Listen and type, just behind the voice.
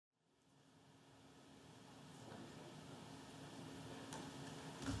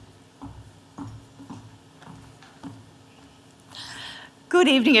Good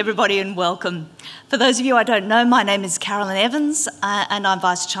evening, everybody, and welcome. For those of you I don't know, my name is Carolyn Evans, and I'm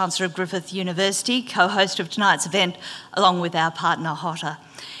Vice-Chancellor of Griffith University, co-host of tonight's event, along with our partner, Hotter.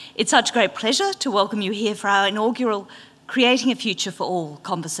 It's such a great pleasure to welcome you here for our inaugural Creating a Future for All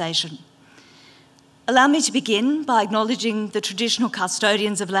conversation. Allow me to begin by acknowledging the traditional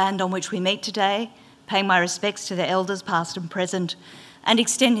custodians of land on which we meet today, paying my respects to their elders, past and present, and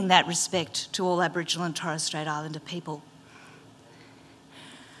extending that respect to all Aboriginal and Torres Strait Islander people.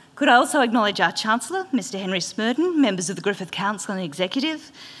 Could I also acknowledge our Chancellor, Mr Henry Smurden, members of the Griffith Council and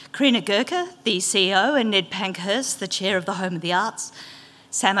Executive, Karina Gurkha, the CEO, and Ned Pankhurst, the Chair of the Home of the Arts,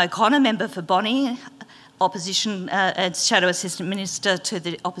 Sam O'Connor, member for Bonnie, Opposition and Shadow Assistant Minister to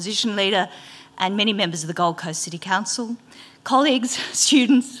the Opposition Leader, and many members of the Gold Coast City Council, colleagues,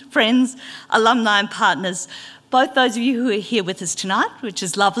 students, friends, alumni and partners, both those of you who are here with us tonight, which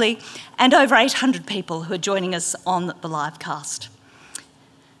is lovely, and over 800 people who are joining us on the live cast.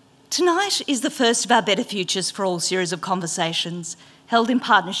 Tonight is the first of our Better Futures for All series of conversations held in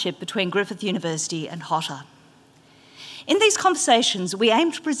partnership between Griffith University and Hotter. In these conversations, we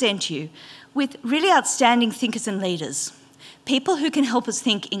aim to present you with really outstanding thinkers and leaders, people who can help us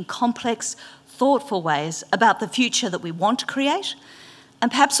think in complex, thoughtful ways about the future that we want to create, and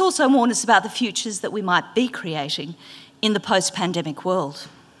perhaps also warn us about the futures that we might be creating in the post-pandemic world.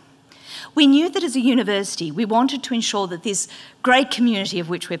 We knew that as a university, we wanted to ensure that this great community of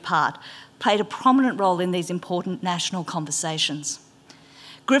which we're part played a prominent role in these important national conversations.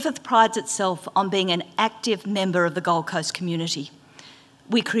 Griffith prides itself on being an active member of the Gold Coast community.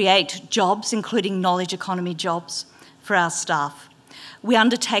 We create jobs, including knowledge economy jobs, for our staff. We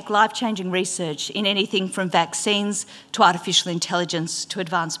undertake life-changing research in anything from vaccines to artificial intelligence to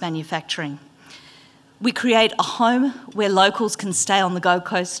advanced manufacturing. We create a home where locals can stay on the Gold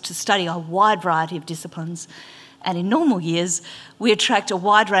Coast to study a wide variety of disciplines. And in normal years, we attract a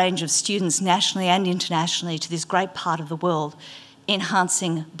wide range of students nationally and internationally to this great part of the world,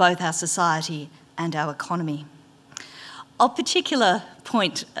 enhancing both our society and our economy. Of particular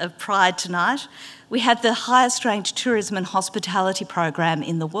point of pride tonight, we have the highest ranked tourism and hospitality program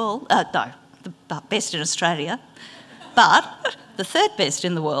in the world, the best in Australia, but the third best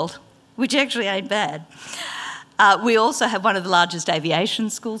in the world, which actually ain't bad. We also have one of the largest aviation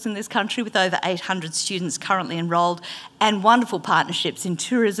schools in this country with over 800 students currently enrolled and wonderful partnerships in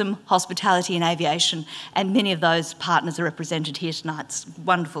tourism, hospitality and aviation, and many of those partners are represented here tonight. It's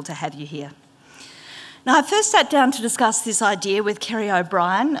wonderful to have you here. Now, I first sat down to discuss this idea with Kerry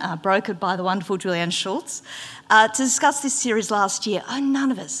O'Brien, brokered by the wonderful Julianne Schultz, to discuss this series last year. None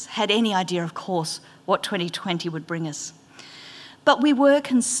of us had any idea, of course, what 2020 would bring us. But we were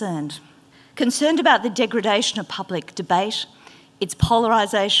concerned about the degradation of public debate, its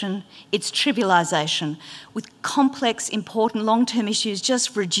polarisation, its trivialisation, with complex, important long-term issues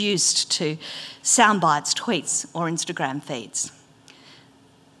just reduced to sound bites, tweets or Instagram feeds.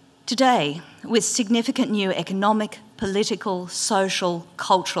 Today, with significant new economic, political, social,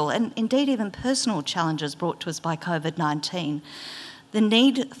 cultural and indeed even personal challenges brought to us by COVID-19, the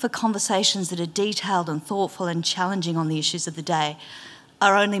need for conversations that are detailed and thoughtful and challenging on the issues of the day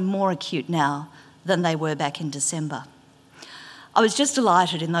are only more acute now than they were back in December. I was just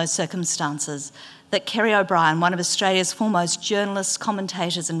delighted in those circumstances that Kerry O'Brien, one of Australia's foremost journalists,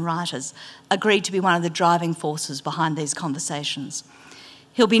 commentators and writers, agreed to be one of the driving forces behind these conversations.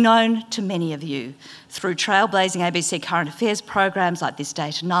 He'll be known to many of you through trailblazing ABC current affairs programs like This Day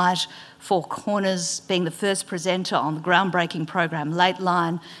Tonight, Four Corners, being the first presenter on the groundbreaking program Late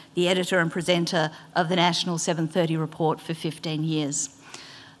Line, the editor and presenter of the National 7:30 Report for 15 years.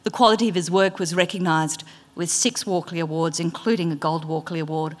 The quality of his work was recognised with 6 Walkley Awards, including a Gold Walkley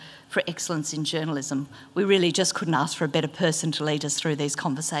Award for excellence in journalism. We really just couldn't ask for a better person to lead us through these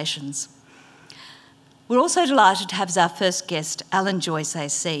conversations. We're also delighted to have as our first guest, Alan Joyce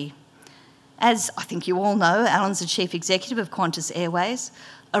AC. As I think you all know, Alan's the Chief Executive of Qantas Airways,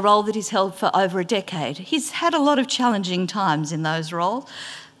 a role that he's held for over a decade. He's had a lot of challenging times in those roles,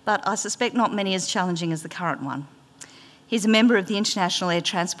 but I suspect not many as challenging as the current one. He's a member of the International Air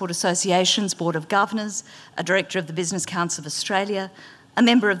Transport Association's Board of Governors, a director of the Business Council of Australia, a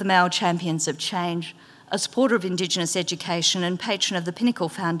member of the Male Champions of Change, a supporter of Indigenous education and patron of the Pinnacle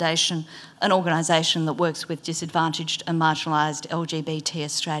Foundation, an organisation that works with disadvantaged and marginalised LGBT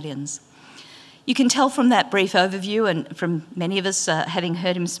Australians. You can tell from that brief overview and from many of us having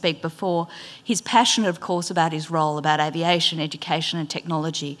heard him speak before, he's passionate, of course, about his role, about aviation, education and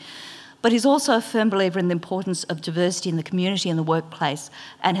technology. But he's also a firm believer in the importance of diversity in the community and the workplace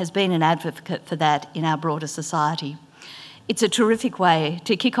and has been an advocate for that in our broader society. It's a terrific way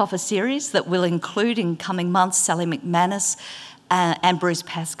to kick off a series that will include in coming months Sally McManus and Bruce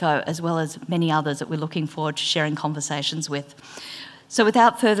Pascoe, as well as many others that we're looking forward to sharing conversations with. So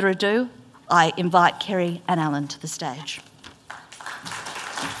without further ado, I invite Kerry and Alan to the stage.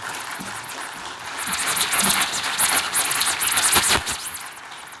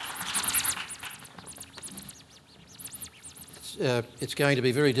 It's going to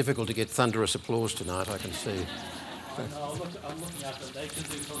be very difficult to get thunderous applause tonight, I can see. I'm looking at them. They can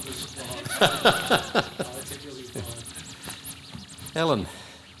do thunderous applause. I think you'll be fine. Alan,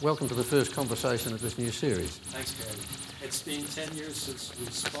 welcome to the first conversation of this new series. Thanks, Kerry. It's been 10 years since we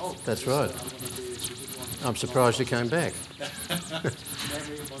spoke. That's right. I'm surprised you came back. My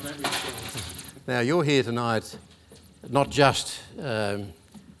memory skills. Now, you're here tonight not just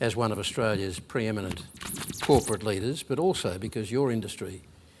as one of Australia's preeminent corporate leaders, but also because your industry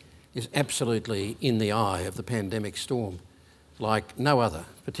is absolutely in the eye of the pandemic storm like no other,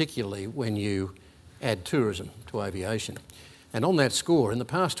 particularly when you add tourism to aviation. And on that score, in the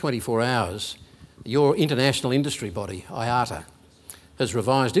past 24 hours, your international industry body, IATA, has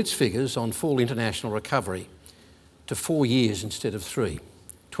revised its figures on full international recovery to 4 years instead of 3,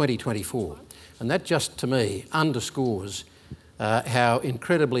 2024. And that just, to me, underscores how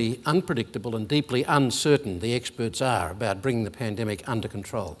incredibly unpredictable and deeply uncertain the experts are about bringing the pandemic under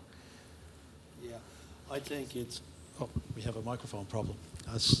control. Yeah, I think it's... Oh, we have a microphone problem.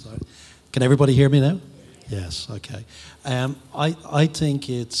 Can everybody hear me now? Yes, okay. I think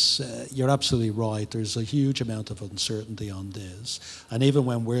it's, you're absolutely right. There's a huge amount of uncertainty on this. And even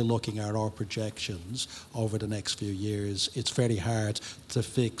when we're looking at our projections over the next few years, it's very hard to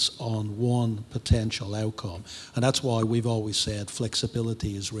fix on one potential outcome. And that's why we've always said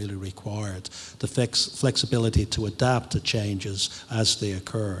flexibility is really required. The flexibility to adapt to changes as they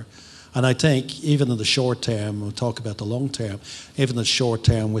occur. And I think even in the short term, we'll talk about the long term, even in the short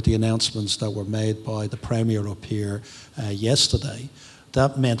term with the announcements that were made by the Premier up here yesterday,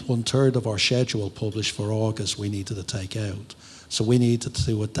 that meant 1/3 of our schedule published for August we needed to take out. So we needed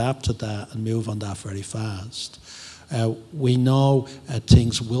to adapt to that and move on that very fast. We know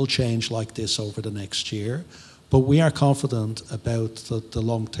things will change like this over the next year, but we are confident about the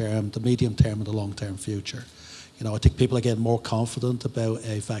long term, the medium term and the long term future. You know, I think people are getting more confident about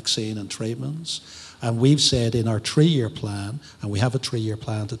a vaccine and treatments. And we've said in our 3-year plan, and we have a 3-year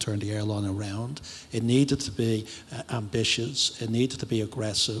plan to turn the airline around, it needed to be ambitious, it needed to be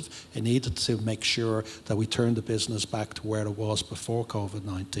aggressive, it needed to make sure that we turned the business back to where it was before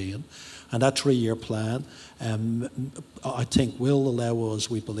COVID-19. And that 3-year plan, I think, will allow us,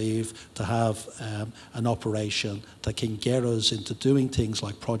 we believe, to have an operation that can get us into doing things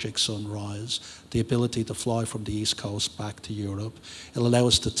like Project Sunrise, the ability to fly from the East Coast back to Europe. It'll allow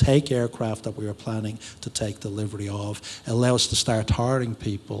us to take aircraft that we were planning to take delivery of. It'll allow us to start hiring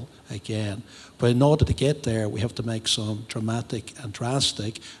people again. But in order to get there, we have to make some dramatic and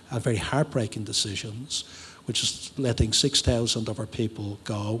drastic and very heartbreaking decisions, which is letting 6,000 of our people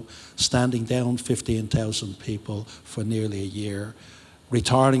go, standing down 15,000 people for nearly a year,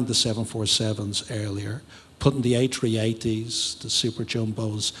 retiring the 747s earlier, putting the A380s, the super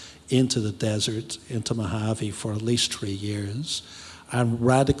jumbos, into the desert, into Mojave for at least 3 years, and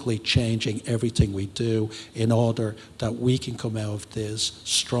radically changing everything we do in order that we can come out of this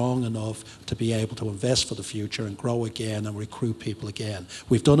strong enough to be able to invest for the future and grow again and recruit people again.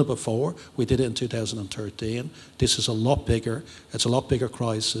 We've done it before. We did it in 2013. This is a lot bigger. It's a lot bigger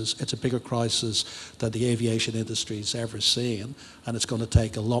crisis. It's a bigger crisis that the aviation industry has ever seen, and it's going to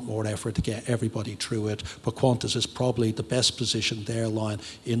take a lot more effort to get everybody through it. But Qantas is probably the best positioned airline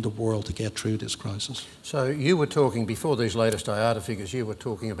in the world to get through this crisis. So you were talking, before these latest IATA figures, you were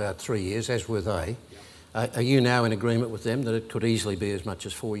talking about 3 years, as were they. Yeah. Are you now in agreement with them that it could easily be as much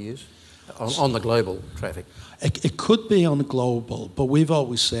as 4 years on the global traffic? It could be on the global, but we've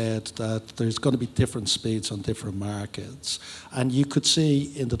always said that there's going to be different speeds on different markets. And you could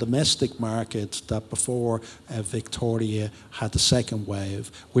see in the domestic market that before Victoria had the second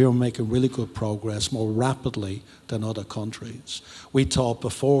wave, we were making really good progress more rapidly than other countries. We thought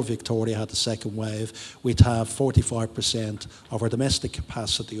before Victoria had the second wave, we'd have 45% of our domestic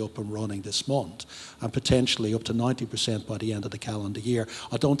capacity up and running this month, and potentially up to 90% by the end of the calendar year.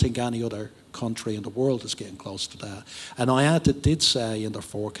 I don't think any other country in the world is getting close to that. And IATA did say in their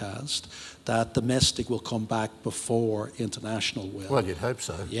forecast that domestic will come back before international will. Well, you'd hope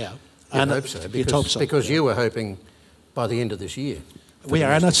so. Yeah. You'd hope so, because you were hoping by the end of this year. We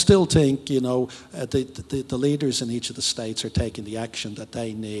are, and I still think, you know, the leaders in each of the states are taking the action that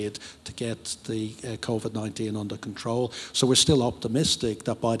they need to get the COVID-19 under control. So we're still optimistic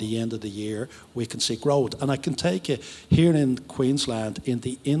that by the end of the year we can see growth. And I can take it here in Queensland in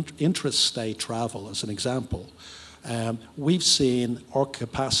the intrastate travel as an example. We've seen our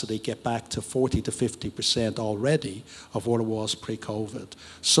capacity get back to 40 to 50% already of what it was pre-COVID.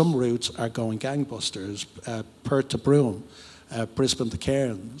 Some routes are going gangbusters, Perth to Broome, Brisbane to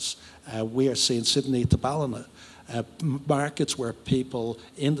Cairns. We are seeing Sydney to Ballina. Markets where people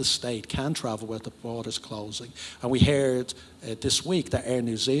in the state can travel with the borders closing. And we heard this week that Air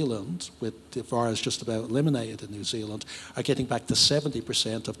New Zealand, with the virus just about eliminated in New Zealand, are getting back to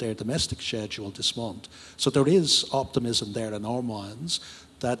 70% of their domestic schedule this month. So there is optimism there in our minds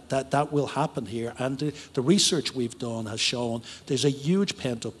that will happen here. And the research we've done has shown there's a huge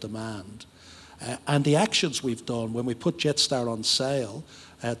pent-up demand. And the actions we've done when we put Jetstar on sale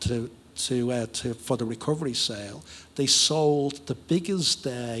for the recovery sale, they sold the biggest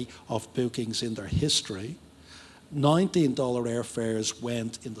day of bookings in their history. $19 airfares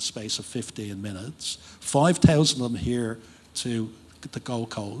went in the space of 15 minutes, 5,000 of them here to the Gold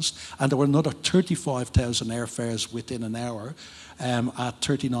Coast, and there were another 35,000 airfares within an hour at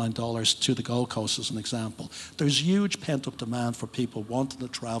 $39 to the Gold Coast as an example. There's huge pent-up demand for people wanting to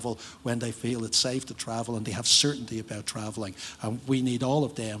travel when they feel it's safe to travel and they have certainty about travelling. And we need all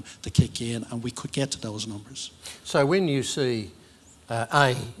of them to kick in, and we could get to those numbers. So when you see,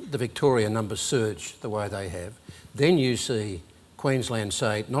 the Victoria numbers surge the way they have, then you see Queensland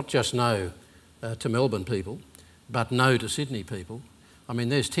say not just no to Melbourne people, but no to Sydney people. I mean,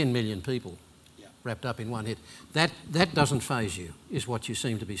 there's 10 million people wrapped up in one hit. That doesn't faze you, is what you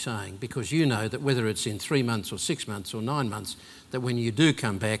seem to be saying, because you know that whether it's in 3 months or 6 months or 9 months, that when you do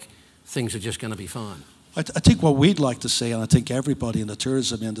come back, things are just going to be fine. I think what we'd like to see, and I think everybody in the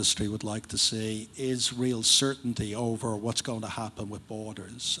tourism industry would like to see, is real certainty over what's going to happen with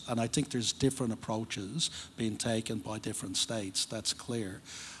borders. And I think there's different approaches being taken by different states, that's clear.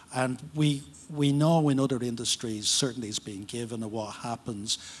 And we know in other industries certainty is being given of what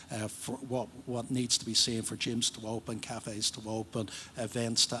happens, for what needs to be seen for gyms to open, cafes to open,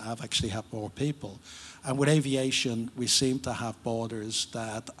 events to actually have more people. And with aviation, we seem to have borders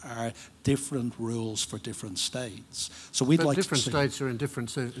that are different rules for different states. So we'd like different states are in different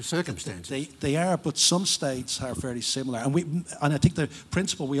circumstances. They are, but some states are very similar. And I think the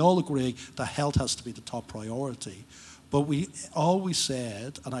principle, we all agree that health has to be the top priority. But we always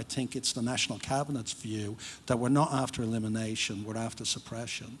said, and I think it's the National Cabinet's view, that we're not after elimination, we're after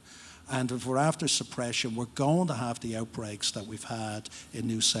suppression. And if we're after suppression, we're going to have the outbreaks that we've had in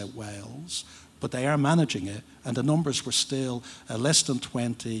New South Wales, but they are managing it, and the numbers were still less than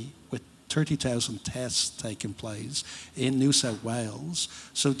 20, with 30,000 tests taking place in New South Wales.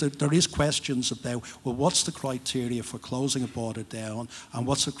 So there is questions about, well, what's the criteria for closing a border down, and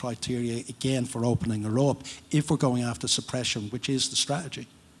what's the criteria, again, for opening her up, if we're going after suppression, which is the strategy.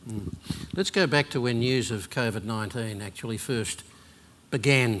 Let's go back to when news of COVID-19 actually first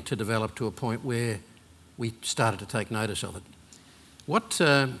began to develop to a point where we started to take notice of it.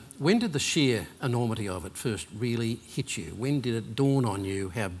 When did the sheer enormity of it first really hit you? When did it dawn on you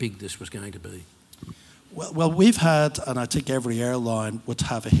how big this was going to be? Well, we've had, and I think every airline would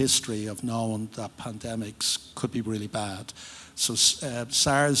have a history of knowing that pandemics could be really bad. So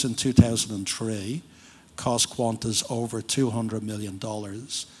SARS in 2003 cost Qantas over $200 million.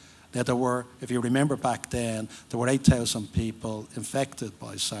 Now, there were, if you remember back then, there were 8,000 people infected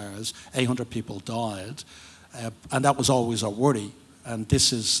by SARS, 800 people died, and that was always our worry. And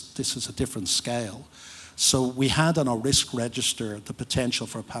this is a different scale. So we had on our risk register the potential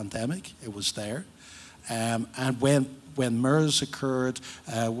for a pandemic. It was there. And when MERS occurred,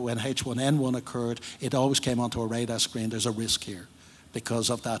 when H1N1 occurred, it always came onto a radar screen, there's a risk here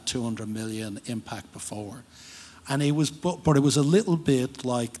because of that 200 million impact before. And it was, but it was a little bit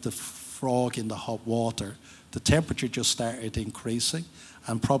like the frog in the hot water. The temperature just started increasing,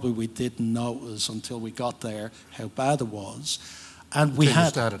 and probably we didn't notice until we got there how bad it was. And we had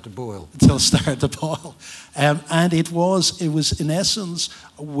started to boil. Until it started to boil. And it was in essence,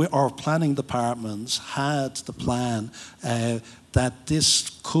 our planning departments had the plan that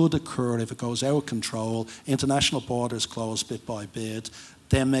this could occur if it goes out of control, international borders closed bit by bit,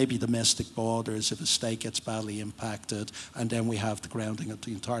 then maybe domestic borders if a state gets badly impacted, and then we have the grounding of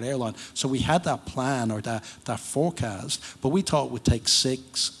the entire airline. So we had that plan or that forecast, but we thought it would take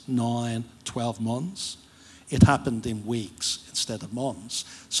 6, 9, 12 months. It happened in weeks instead of months.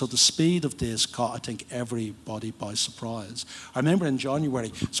 So the speed of this caught, I think, everybody by surprise. I remember in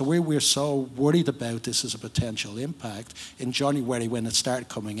January, so we were so worried about this as a potential impact. In January, when it started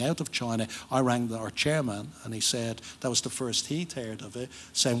coming out of China, I rang our chairman, and he said that was the first he'd heard of it,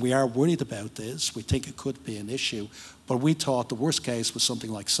 saying we are worried about this. We think it could be an issue. But we thought the worst case was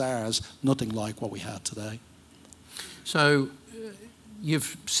something like SARS, nothing like what we had today. So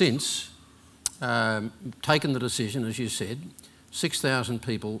you've since taken the decision, as you said, 6,000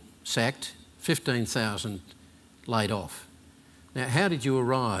 people sacked, 15,000 laid off. Now, how did you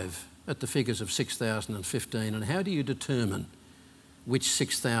arrive at the figures of 6,015, and how do you determine which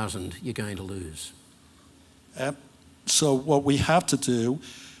 6,000 you're going to lose? So what we have to do,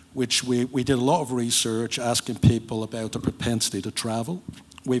 which we did a lot of research asking people about the propensity to travel.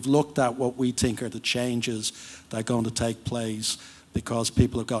 We've looked at what we think are the changes that are going to take place because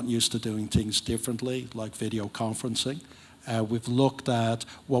people have gotten used to doing things differently, like video conferencing. We've looked at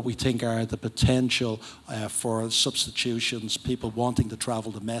what we think are the potential for substitutions, people wanting to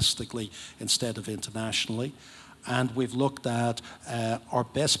travel domestically instead of internationally. And we've looked at our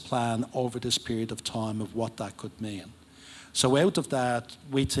best plan over this period of time of what that could mean. So out of that,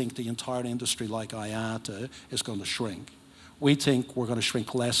 we think the entire industry like IATA is going to shrink. We think we're going to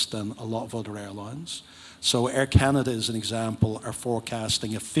shrink less than a lot of other airlines. So Air Canada, as an example, are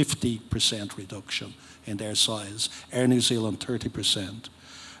forecasting a 50% reduction in their size. Air New Zealand, 30%.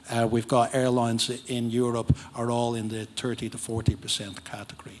 We've got airlines in Europe are all in the 30 to 40%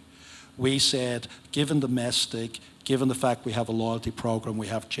 category. We said, given domestic, given the fact we have a loyalty program, we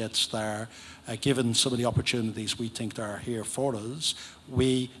have Jetstar, given some of the opportunities we think that are here for us,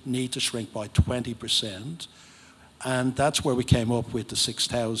 we need to shrink by 20%. And that's where we came up with the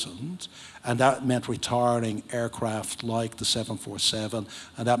 6,000. And that meant retiring aircraft like the 747,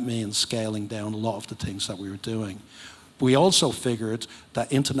 and that means scaling down a lot of the things that we were doing. We also figured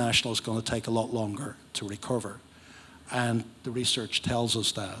that international is going to take a lot longer to recover. And the research tells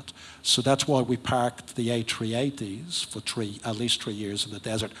us that. So that's why we parked the A380s for at least 3 years in the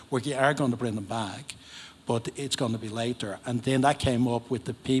desert. We are going to bring them back, but it's going to be later. And then that came up with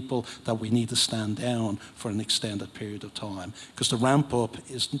the people that we need to stand down for an extended period of time. Because the ramp up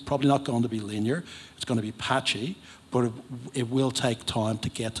is probably not going to be linear. It's going to be patchy, but it will take time to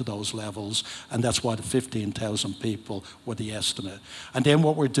get to those levels. And that's why the 15,000 people were the estimate. And then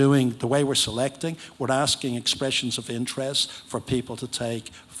what we're doing, the way we're selecting, we're asking expressions of interest for people to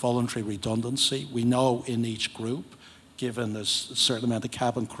take voluntary redundancy. We know in each group, given there's a certain amount of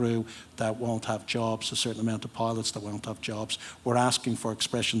cabin crew that won't have jobs, a certain amount of pilots that won't have jobs, we're asking for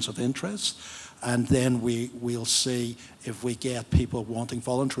expressions of interest. And then we'll see if we get people wanting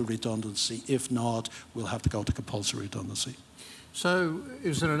voluntary redundancy. If not, we'll have to go to compulsory redundancy. So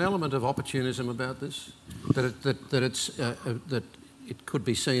is there an element of opportunism about this? That it could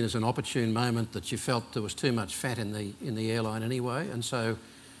be seen as an opportune moment that you felt there was too much fat in the airline anyway, and so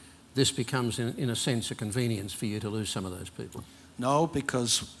this becomes, in a sense, a convenience for you to lose some of those people? No,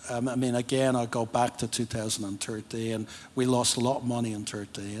 because, I mean, again, I'll go back to 2013. We lost a lot of money in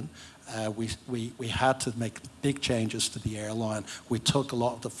 2013. We had to make big changes to the airline. We took a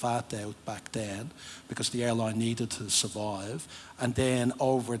lot of the fat out back then because the airline needed to survive. And then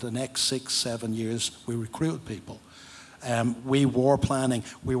over the next 6, 7 years, we recruited people. We were planning,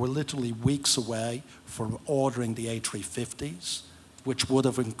 we were literally weeks away from ordering the A350s, which would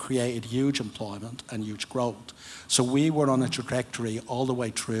have created huge employment and huge growth. So we were on a trajectory all the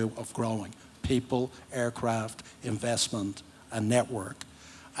way through of growing people, aircraft, investment, and network.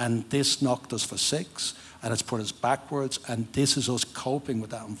 And this knocked us for 6, and it's put us backwards, and this is us coping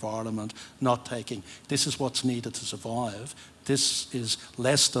with that environment, not taking, this is what's needed to survive. This is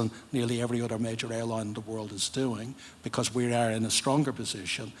less than nearly every other major airline in the world is doing because we are in a stronger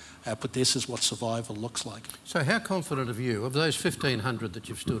position, but this is what survival looks like. So how confident are you, of those 1,500 that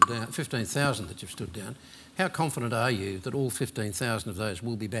you've stood down, 15,000 that you've stood down, how confident are you that all 15,000 of those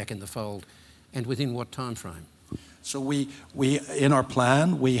will be back in the fold, and within what time frame? So we in our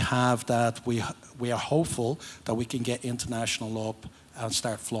plan, we have that we are hopeful that we can get international up and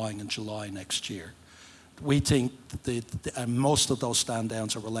start flying in July next year. We think that most of those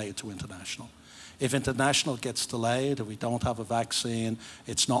stand-downs are related to international. If international gets delayed, if we don't have a vaccine,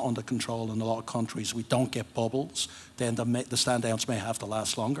 it's not under control in a lot of countries, we don't get bubbles, then the stand-downs may have to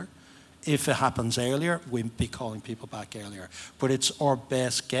last longer. If it happens earlier, we'd be calling people back earlier. But it's our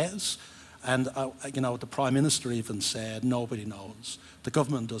best guess. And you know, the Prime Minister even said, nobody knows. The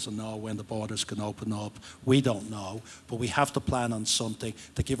government doesn't know when the borders can open up. We don't know. But we have to plan on something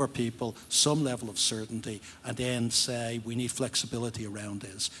to give our people some level of certainty and then say we need flexibility around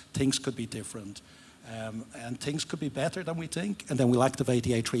this. Things could be different. And things could be better than we think. And then we'll activate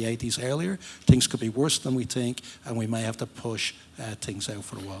the A380s earlier. Things could be worse than we think. And we may have to push things out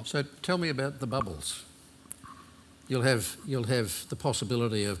for a while. So tell me about the bubbles. You'll have the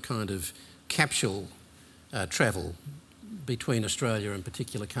possibility of kind of capsule travel between Australia and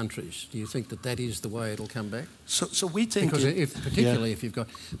particular countries. Do you think that that is the way it'll come back? So we think... Because if you've got...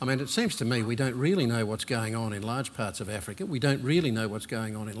 I mean, it seems to me we don't really know what's going on in large parts of Africa. We don't really know what's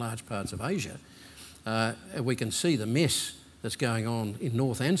going on in large parts of Asia. We can see the mess that's going on in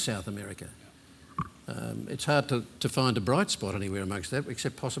North and South America. It's hard to find a bright spot anywhere amongst that,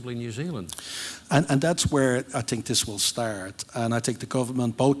 except possibly New Zealand. And that's where I think this will start. And I think the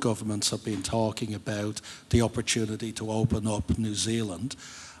government, both governments have been talking about the opportunity to open up New Zealand.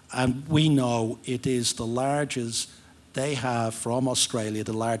 And we know it is the largest, they have from Australia,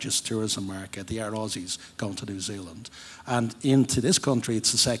 the largest tourism market. They are Aussies going to New Zealand. And into this country,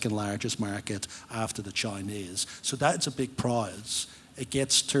 it's the second largest market after the Chinese. So that's a big prize. It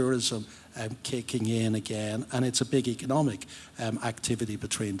gets tourism kicking in again, and it's a big economic activity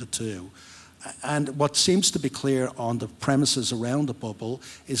between the two. And what seems to be clear on the premises around the bubble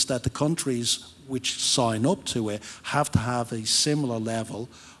is that the countries which sign up to it have to have a similar level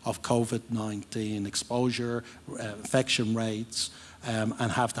of COVID-19 exposure, infection rates,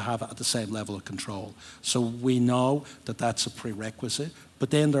 and have to have it at the same level of control. So we know that that's a prerequisite. But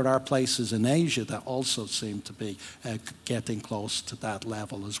then there are places in Asia that also seem to be getting close to that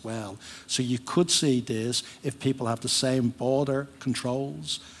level as well. So you could see this, if people have the same border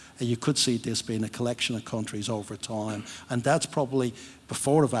controls, you could see this being a collection of countries over time. And that's probably,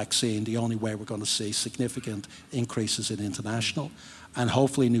 before a vaccine, the only way we're going to see significant increases in international. And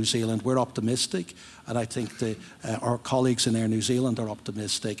hopefully New Zealand, we're optimistic, and I think our colleagues in Air New Zealand are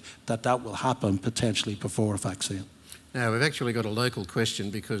optimistic that that will happen potentially before a vaccine. Now, we've actually got a local question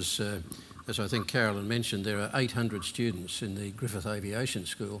because, as I think Carolyn mentioned, there are 800 students in the Griffith Aviation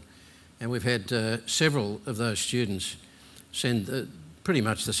School, and we've had several of those students send pretty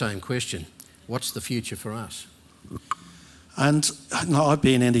much the same question: what's the future for us? And I've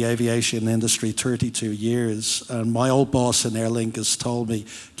been in the aviation industry 32 years, and my old boss in Aer Lingus told me,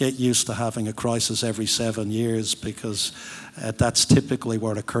 get used to having a crisis every 7 years, because that's typically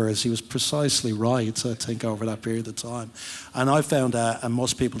what occurs. He was precisely right, I think, over that period of time. And I found out, and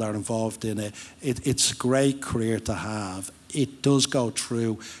most people that are involved in it, it's a great career to have. It does go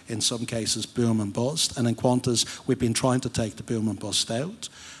through, in some cases, boom and bust. And in Qantas, we've been trying to take the boom and bust out.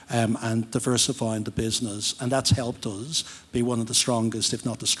 And diversifying the business, and that's helped us be one of the strongest, if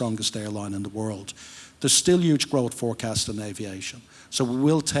not the strongest airline in the world. There's still huge growth forecast in aviation. So it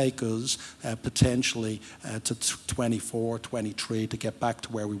will take us potentially to 24, 23 to get back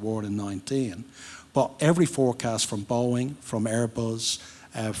to where we were in 19. But every forecast from Boeing, from Airbus,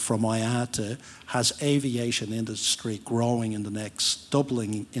 from IATA has aviation industry growing in the next,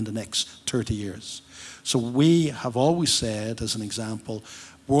 doubling in the next 30 years. So we have always said, as an example,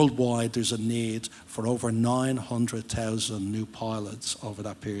 worldwide, there's a need for over 900,000 new pilots over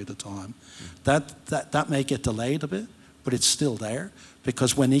that period of time. That may get delayed a bit, but it's still there,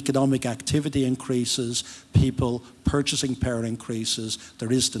 because when economic activity increases, people purchasing power increases,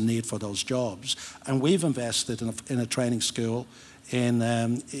 there is the need for those jobs. And we've invested in a training school in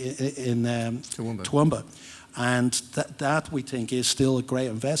Toowoomba. And that we think is still a great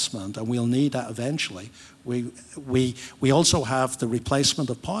investment, and we'll need that eventually. We also have the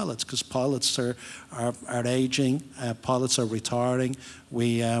replacement of pilots, because pilots are aging, pilots are retiring.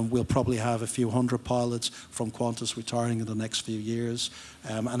 We'll probably have a few hundred pilots from Qantas retiring in the next few years,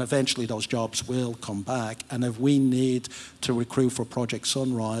 and eventually those jobs will come back. And if we need to recruit for Project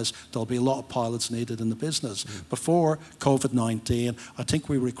Sunrise, there'll be a lot of pilots needed in the business. Before COVID-19, I think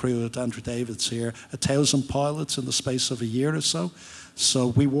we recruited, Andrew David's here, 1,000 pilots in the space of a year or so. So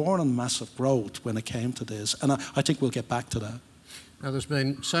we were on massive growth when it came to this, and I think we'll get back to that. Now, there's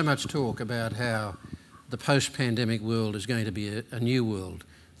been so much talk about how the post-pandemic world is going to be a new world.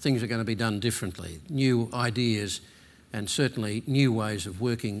 Things are going to be done differently, new ideas, and certainly new ways of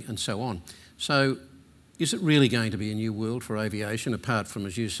working and so on. So is it really going to be a new world for aviation, apart from,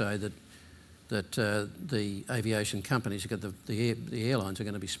 as you say, that the aviation companies, the airlines are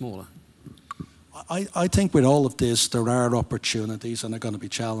going to be smaller? I think with all of this, there are opportunities and there are going to be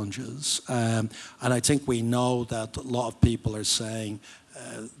challenges. And I think we know that a lot of people are saying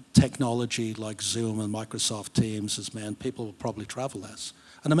technology like Zoom and Microsoft Teams has meant people will probably travel less.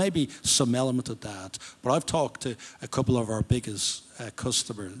 And there may be some element of that. But I've talked to a couple of our biggest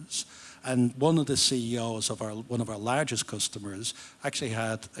customers, and one of the CEOs of one of our largest customers actually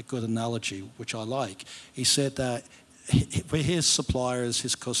had a good analogy, which I like. He said that with his suppliers,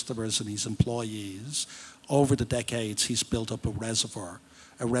 his customers, and his employees, over the decades, he's built up a reservoir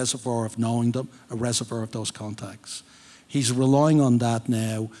of knowing them, a reservoir of those contacts. He's relying on that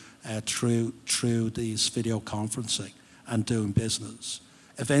now through these video conferencing and doing business.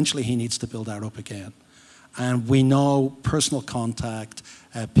 Eventually, he needs to build that up again. And we know personal contact,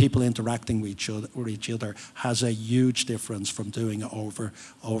 people interacting with each other has a huge difference from doing it over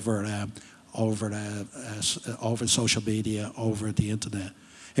social media, over the internet.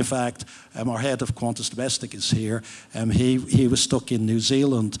 In fact, our head of Qantas Domestic is here. He was stuck in New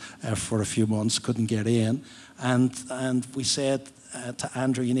Zealand for a few months, couldn't get in. And we said to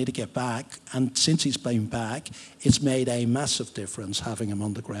Andrew, you need to get back. And since he's been back, it's made a massive difference having him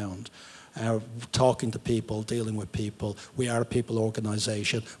on the ground. Talking to people, dealing with people. We are a people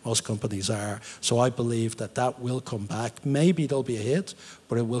organisation, most companies are. So I believe that that will come back. Maybe there'll be a hit,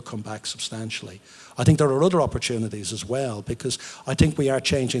 but it will come back substantially. I think there are other opportunities as well, because I think we are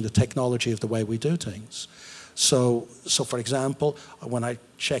changing the technology of the way we do things. So for example, when I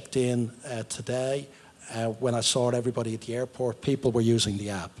checked in today, when I saw everybody at the airport, people were using the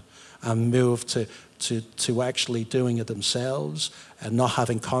app and moved to actually doing it themselves and not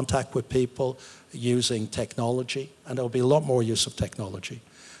having contact with people, using technology. And there'll be a lot more use of technology.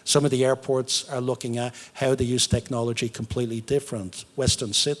 Some of the airports are looking at how they use technology completely different.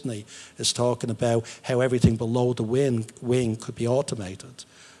 Western Sydney is talking about how everything below the wing could be automated.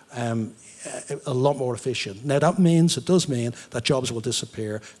 A lot more efficient. Now it does mean that jobs will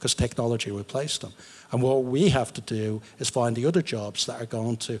disappear because technology will replace them. And what we have to do is find the other jobs that are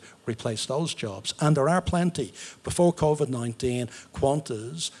going to replace those jobs. And there are plenty. Before COVID-19,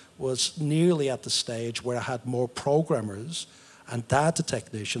 Qantas was nearly at the stage where it had more programmers and data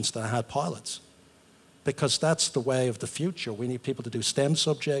technicians than it had pilots. Because that's the way of the future. We need people to do STEM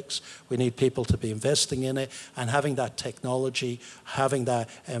subjects. We need people to be investing in it. And having that technology, having that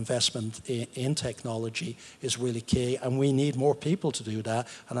investment in technology is really key. And we need more people to do that.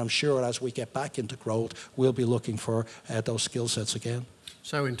 And I'm sure as we get back into growth, we'll be looking for those skill sets again.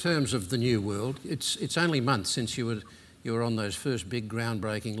 So in terms of the new world, it's only months since you were on those first big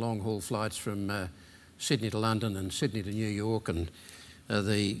groundbreaking long-haul flights from Sydney to London and Sydney to New York, and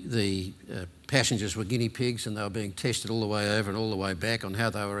the passengers were guinea pigs and they were being tested all the way over and all the way back on how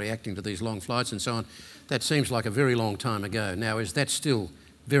they were reacting to these long flights and so on. That seems like a very long time ago. Now, is that still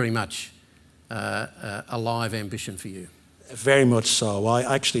very much a live ambition for you? Very much so.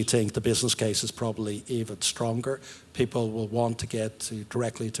 I actually think the business case is probably even stronger. People will want to get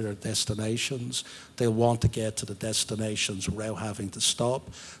directly to their destinations. They'll want to get to the destinations without having to stop.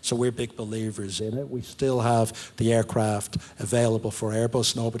 So we're big believers in it. We still have the aircraft available for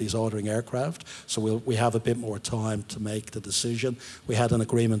Airbus. Nobody's ordering aircraft. So we have a bit more time to make the decision. We had an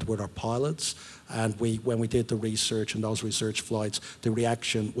agreement with our pilots. And when we did the research and those research flights, the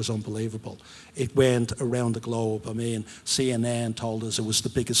reaction was unbelievable. It went around the globe. I mean, CNN told us it was the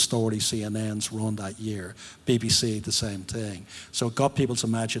biggest story CNN's run that year. BBC, the same thing. So it got people's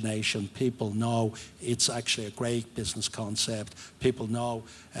imagination. People know it's actually a great business concept. People know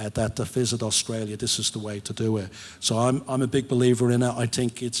that to visit Australia, this is the way to do it. So I'm a big believer in it. I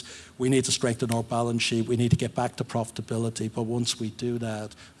think we need to strengthen our balance sheet. We need to get back to profitability. But once we do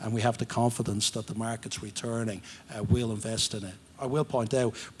that and we have the confidence that the market's returning, we'll invest in it. I will point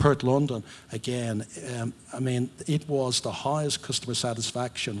out, Perth, London, again, I mean, it was the highest customer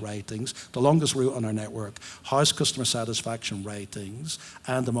satisfaction ratings, the longest route on our network, highest customer satisfaction ratings,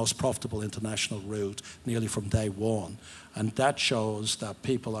 and the most profitable international route nearly from day one. And that shows that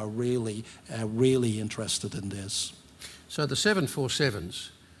people are really, really interested in this. So the 747s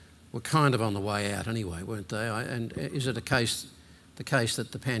were kind of on the way out anyway, weren't they? And is it the case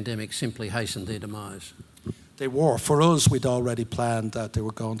that the pandemic simply hastened their demise? They were. For us, we'd already planned that they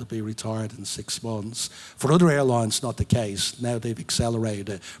were going to be retired in 6 months. For other airlines, not the case. Now they've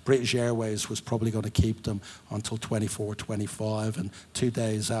accelerated. British Airways was probably going to keep them until 24, 25, and 2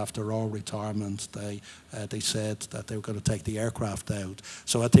 days after our retirement, they said that they were going to take the aircraft out.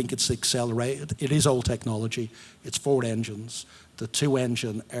 So I think it's accelerated. It is old technology. It's 4 engines. The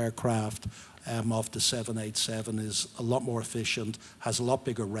 2-engine aircraft of the 787 is a lot more efficient, has a lot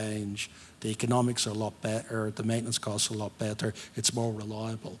bigger range. The economics are a lot better, the maintenance costs are a lot better, it's more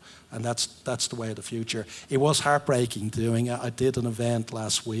reliable. And that's the way of the future. It was heartbreaking doing it. I did an event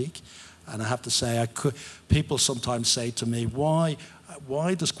last week, and I have to say, people sometimes say to me, why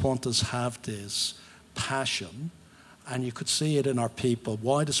does Qantas have this passion? And you could see it in our people.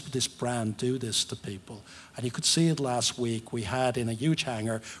 Why does this brand do this to people? And you could see it last week. We had in a huge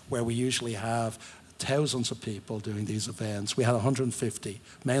hangar where we usually have thousands of people doing these events. We had 150,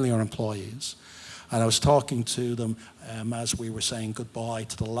 mainly our employees. And I was talking to them as we were saying goodbye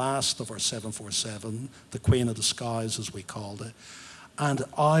to the last of our 747, the Queen of the Skies, as we called it. And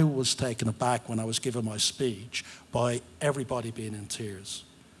I was taken aback when I was giving my speech by everybody being in tears.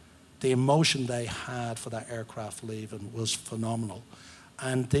 The emotion they had for that aircraft leaving was phenomenal.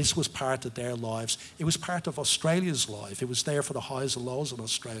 And this was part of their lives. It was part of Australia's life. It was there for the highs and lows in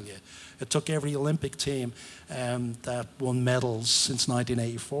Australia. It took every Olympic team that won medals since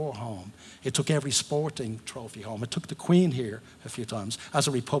 1984 home. It took every sporting trophy home. It took the Queen here a few times. As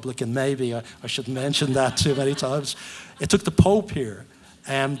a Republican, maybe I shouldn't mention that too many times. It took the Pope here.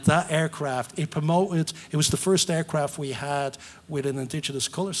 That aircraft, it was the first aircraft we had with an Indigenous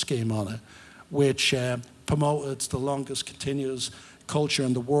colour scheme on it, which promoted the longest continuous culture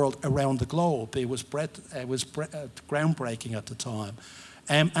in the world around the globe. It was groundbreaking at the time.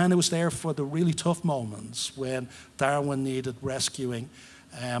 And it was there for the really tough moments when Darwin needed rescuing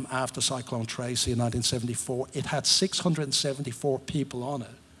after Cyclone Tracy in 1974. It had 674 people on it.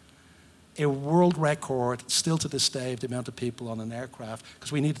 A world record, still to this day, of the amount of people on an aircraft,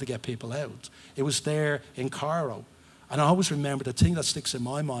 because we needed to get people out. It was there in Cairo. And I always remember the thing that sticks in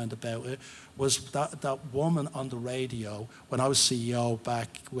my mind about it was that woman on the radio when I was CEO back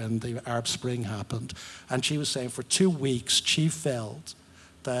when the Arab Spring happened. And she was saying for 2 weeks she felt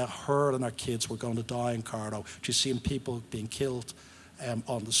that her and her kids were going to die in Cairo. She's seen people being killed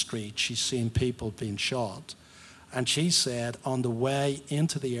on the street. She's seen people being shot. And she said on the way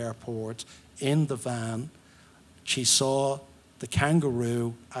into the airport, in the van, she saw the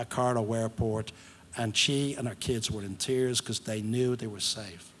kangaroo at Cairo Airport, and she and her kids were in tears because they knew they were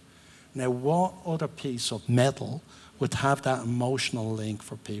safe. Now, what other piece of metal would have that emotional link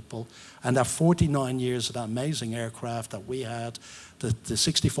for people? And that 49 years of that amazing aircraft that we had, the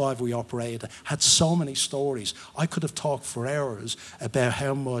 65 we operated, had so many stories. I could have talked for hours about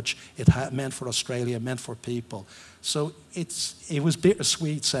how much it meant for Australia, meant for people. So it was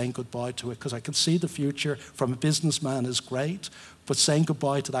bittersweet saying goodbye to it, because I could see the future from a businessman is great, but saying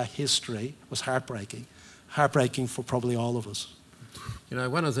goodbye to that history was heartbreaking. Heartbreaking for probably all of us. You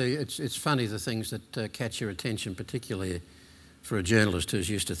know, it's funny, the things that catch your attention, particularly for a journalist who's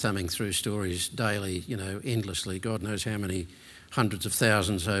used to thumbing through stories daily, you know, endlessly. God knows how many hundreds of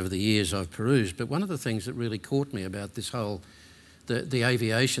thousands over the years I've perused. But one of the things that really caught me about this whole, the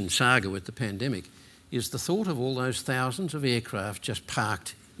aviation saga with the pandemic, is the thought of all those thousands of aircraft just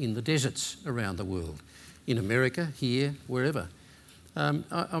parked in the deserts around the world, in America, here, wherever.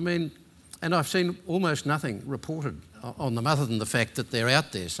 I mean, and I've seen almost nothing reported on them other than the fact that they're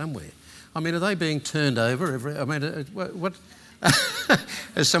out there somewhere. I mean, are they being turned over every... I mean, what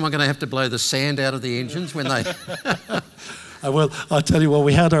is someone going to have to blow the sand out of the engines when they... Well, I'll tell you what,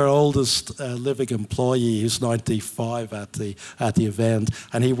 we had our oldest living employee, who's 95 at the event,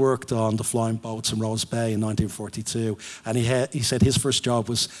 and he worked on the flying boats in Rose Bay in 1942, and he said his first job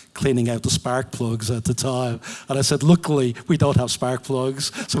was cleaning out the spark plugs at the time. And I said, luckily, we don't have spark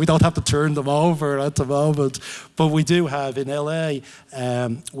plugs, so we don't have to turn them over at the moment. But we do have, in LA,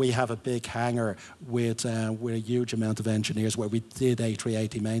 we have a big hangar with a huge amount of engineers where we did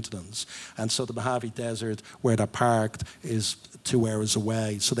A380 maintenance. And so the Mojave Desert, where they're parked, is 2 hours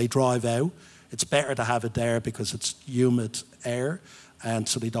away. So they drive out. It's better to have it there because it's humid air, and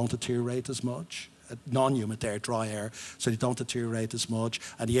so they don't deteriorate as much. Non-humid air, dry air, so they don't deteriorate as much,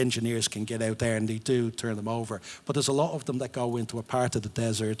 and the engineers can get out there and they do turn them over. But there's a lot of them that go into a part of the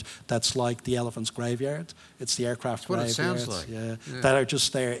desert that's like the elephant's graveyard. It's the aircraft graveyard. That's what it sounds like. Yeah, that are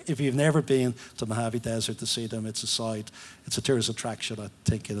just there. If you've never been to Mojave Desert to see them, it's a sight. It's a tourist attraction, I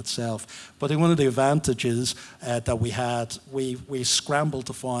think, in itself. But one of the advantages that we had, we scrambled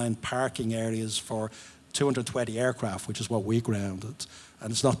to find parking areas for 220 aircraft, which is what we grounded. And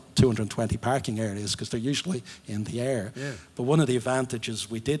it's not 220 parking areas because they're usually in the air. Yeah. But one of the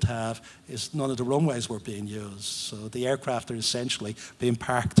advantages we did have is none of the runways were being used. So the aircraft are essentially being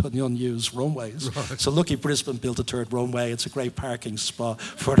parked on the unused runways. Right. So lucky Brisbane built a third runway. It's a great parking spot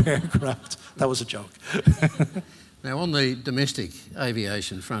for the aircraft. That was a joke. Now, on the domestic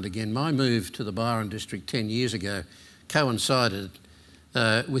aviation front again, my move to the Byron district 10 years ago coincided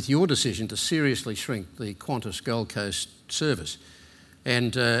with your decision to seriously shrink the Qantas Gold Coast service.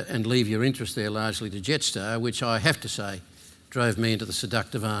 And leave your interest there largely to Jetstar, which I have to say drove me into the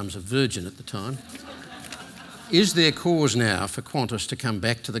seductive arms of Virgin at the time. Is there cause now for Qantas to come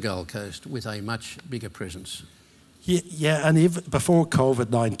back to the Gold Coast with a much bigger presence? Yeah, and even before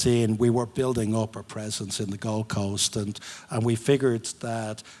COVID-19, we were building up our presence in the Gold Coast, and we figured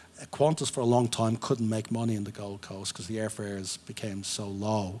that Qantas for a long time couldn't make money in the Gold Coast because the airfares became so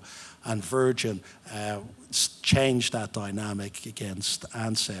low. And Virgin changed that dynamic against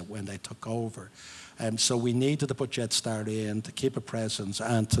Ansett when they took over. So we needed to put Jetstar in to keep a presence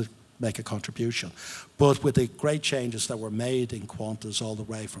and to make a contribution. But with the great changes that were made in Qantas all the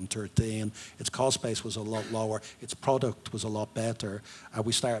way from 13, its cost base was a lot lower, its product was a lot better, and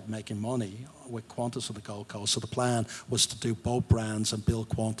we started making money with Qantas on the Gold Coast. So the plan was to do both brands and build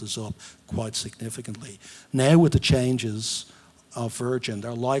Qantas up quite significantly. Now with the changes of Virgin,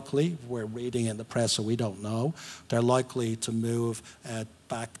 they're likely, we're reading in the press so we don't know, they're likely to move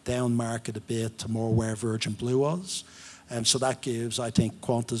back down market a bit to more where Virgin Blue was. And so that gives, I think,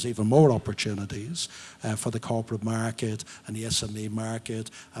 Qantas even more opportunities for the corporate market and the SME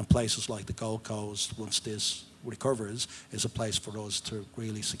market, and places like the Gold Coast, once this recovers, is a place for us to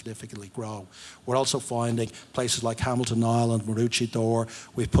really significantly grow. We're also finding places like Hamilton Island, Maroochydore,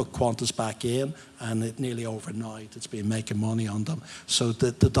 we've put Qantas back in, and nearly overnight it's been making money on them. So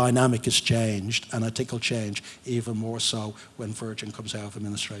the dynamic has changed, and I think it'll change even more so when Virgin comes out of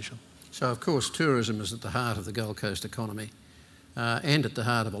administration. So, of course, tourism is at the heart of the Gold Coast economy and at the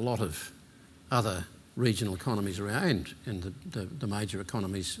heart of a lot of other regional economies around and the major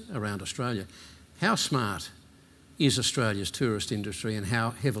economies around Australia. How smart is Australia's tourist industry, and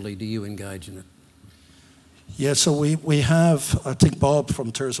how heavily do you engage in it? Yeah, so we have, I think Bob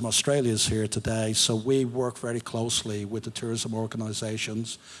from Tourism Australia is here today, so we work very closely with the tourism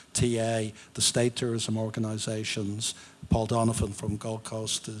organisations, TA, the state tourism organisations. Paul Donovan from Gold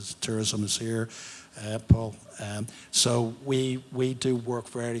Coast Tourism is here, Paul. So we do work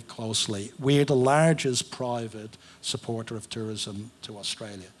very closely. We're the largest private supporter of tourism to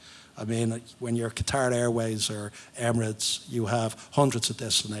Australia. I mean, when you're Qatar Airways or Emirates, you have hundreds of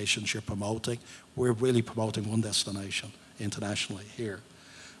destinations you're promoting. We're really promoting one destination internationally here.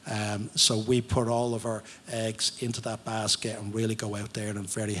 So we put all of our eggs into that basket and really go out there and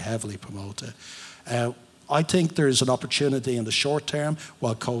very heavily promote it. I think there's an opportunity in the short term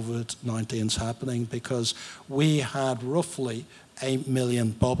while COVID-19 is happening, because we had roughly 8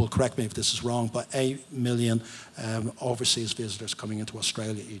 million, Bob will correct me if this is wrong, but 8 million overseas visitors coming into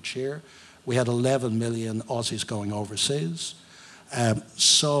Australia each year. We had 11 million Aussies going overseas.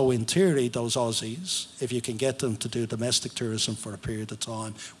 So in theory, those Aussies, if you can get them to do domestic tourism for a period of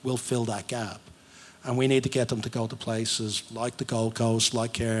time, will fill that gap. And we need to get them to go to places like the Gold Coast,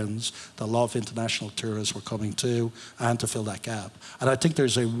 like Cairns, that a lot of international tourists were coming to, and to fill that gap. And I think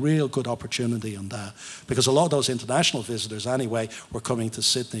there's a real good opportunity in that, because a lot of those international visitors anyway were coming to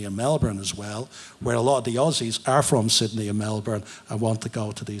Sydney and Melbourne as well, where a lot of the Aussies are from Sydney and Melbourne and want to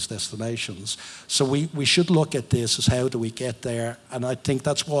go to these destinations. So we should look at this as how do we get there, and I think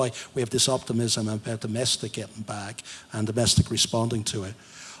that's why we have this optimism about domestic getting back and domestic responding to it.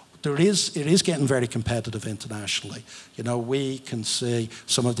 It is getting very competitive internationally. You know, we can see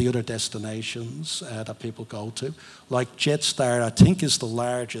some of the other destinations that people go to. Like Jetstar, I think, is the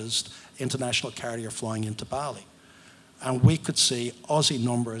largest international carrier flying into Bali. And we could see Aussie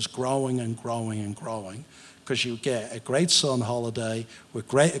numbers growing and growing and growing, because you get a great sun holiday with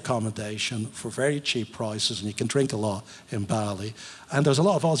great accommodation for very cheap prices, and you can drink a lot in Bali. And there's a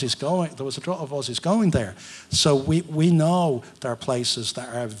lot of Aussies going. There was a lot of Aussies going there. So we know there are places that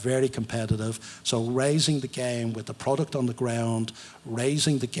are very competitive. So raising the game with the product on the ground,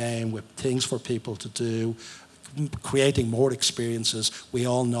 raising the game with things for people to do, creating more experiences, we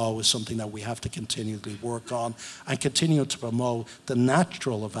all know is something that we have to continually work on, and continue to promote the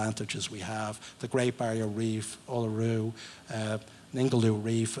natural advantages we have, the Great Barrier Reef, Uluru, Ningaloo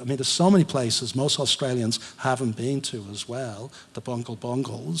Reef. I mean, there's so many places most Australians haven't been to as well, the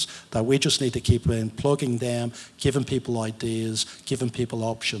Bungles, that we just need to keep in, plugging them, giving people ideas, giving people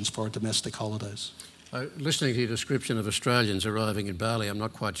options for domestic holidays. Listening to your description of Australians arriving in Bali, I'm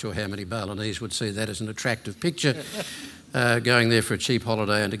not quite sure how many Balinese would see that as an attractive picture, going there for a cheap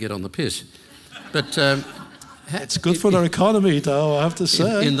holiday and to get on the piss. But it's good for their economy, though, I have to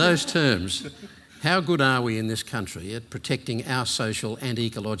say. In those terms, how good are we in this country at protecting our social and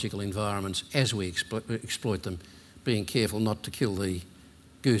ecological environments as we exploit them, being careful not to kill the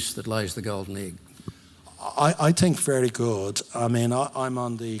goose that lays the golden egg? I think very good. I mean, I'm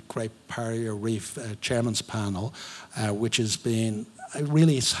on the Great Barrier Reef Chairman's Panel, which has been, it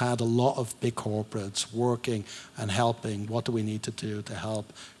really has had a lot of big corporates working and helping. What do we need to do to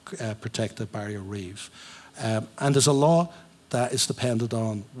help protect the barrier reef? And there's a lot that is dependent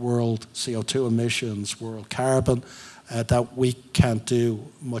on world CO2 emissions, world carbon, that we can't do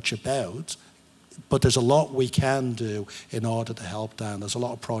much about. But there's a lot we can do in order to help that. There's a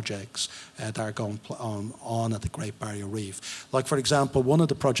lot of projects that are going on at the Great Barrier Reef. Like, for example, one of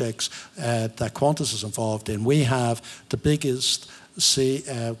the projects that Qantas is involved in, we have the biggest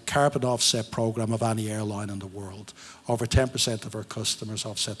carbon offset program of any airline in the world. Over 10% of our customers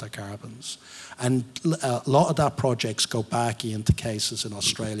offset their carbons. And a lot of that projects go back into cases in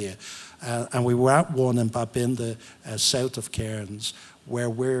Australia. And we were at one in Babinda, south of Cairns, where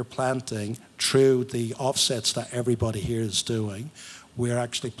we're planting, through the offsets that everybody here is doing, we're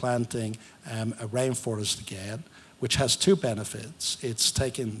actually planting a rainforest again, which has two benefits. It's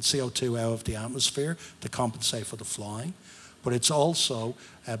taking CO2 out of the atmosphere to compensate for the flying, but it's also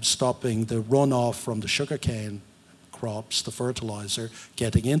stopping the runoff from the sugarcane crops, the fertilizer,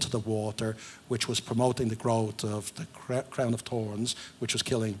 getting into the water, which was promoting the growth of the crown of thorns, which was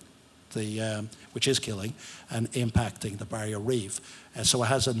killing which is killing and impacting the barrier reef. So it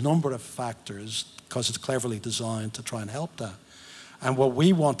has a number of factors because it's cleverly designed to try and help that. And what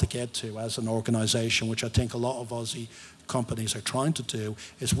we want to get to as an organisation, which I think a lot of Aussie companies are trying to do,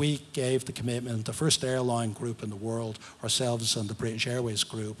 is we gave the commitment, the first airline group in the world, ourselves and the British Airways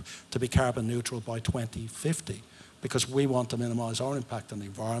group, to be carbon neutral by 2050. Because we want to minimise our impact on the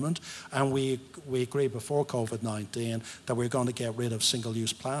environment. And we agreed before COVID-19 that we're going to get rid of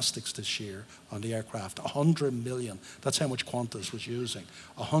single-use plastics this year on the aircraft. 100 million, that's how much Qantas was using.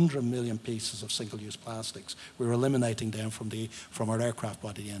 100 million pieces of single-use plastics. We're eliminating them from our aircraft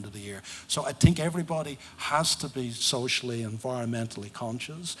by the end of the year. So I think everybody has to be socially, environmentally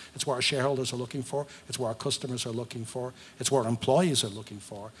conscious. It's what our shareholders are looking for. It's what our customers are looking for. It's what our employees are looking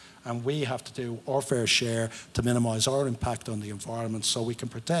for. And we have to do our fair share to minimise our impact on the environment so we can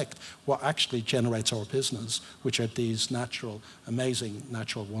protect what actually generates our business, which are these natural, amazing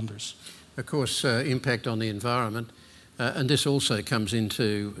natural wonders. Of course, impact on the environment, and this also comes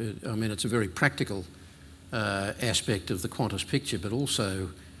into, I mean, it's a very practical aspect of the Qantas picture, but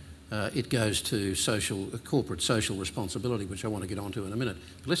also it goes to corporate social responsibility, which I want to get onto in a minute.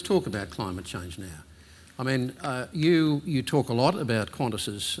 But let's talk about climate change now. I mean, you talk a lot about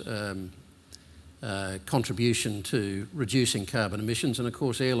Qantas's contribution to reducing carbon emissions, and of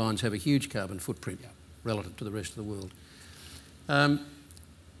course airlines have a huge carbon footprint relative to the rest of the world.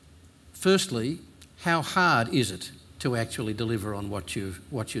 Firstly, how hard is it to actually deliver on what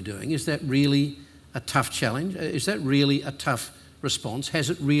you're doing? Is that really a tough challenge? Is that really a tough response?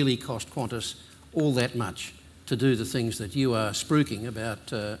 Has it really cost Qantas all that much to do the things that you are spruiking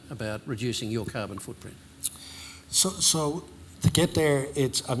about reducing your carbon footprint? So to get there,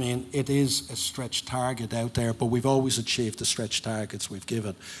 it is a stretch target out there, but we've always achieved the stretch targets we've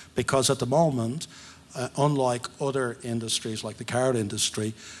given. Because at the moment, unlike other industries like the car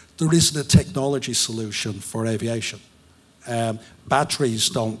industry, there isn't a technology solution for aviation. Batteries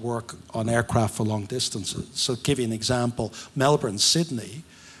don't work on aircraft for long distances. So to give you an example, Melbourne, Sydney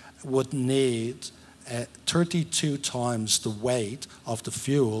would need 32 times the weight of the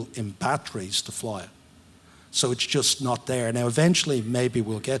fuel in batteries to fly it. So it's just not there. Now, eventually, maybe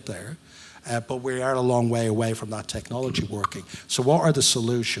we'll get there, but we are a long way away from that technology working. So what are the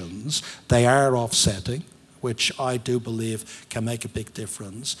solutions? They are offsetting, which I do believe can make a big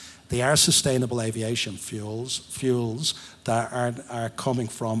difference. They are sustainable aviation fuels that are coming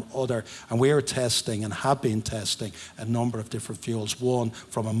from other, and we are testing and have been testing a number of different fuels. One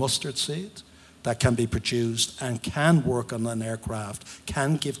from a mustard seed that can be produced and can work on an aircraft,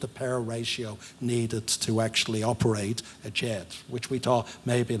 can give the power ratio needed to actually operate a jet, which we thought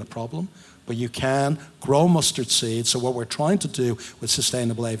may have been a problem. But you can grow mustard seeds. So what we're trying to do with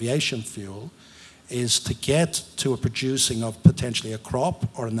sustainable aviation fuel is to get to a producing of potentially a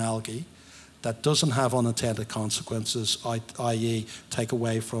crop or an algae that doesn't have unintended consequences, i.e. take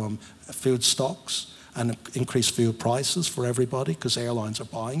away from food stocks and increase food prices for everybody because airlines are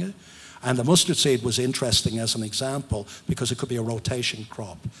buying it. And the mustard seed was interesting as an example because it could be a rotation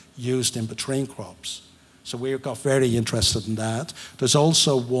crop used in between crops. So we got very interested in that. There's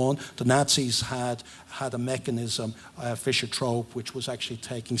also one, the Nazis had a mechanism, Fischer-Tropsch, which was actually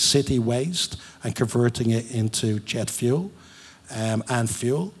taking city waste and converting it into jet fuel and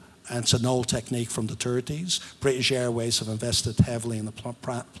fuel. And it's an old technique from the 30s. British Airways have invested heavily in the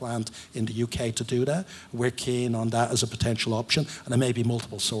plant in the UK to do that. We're keen on that as a potential option, and there may be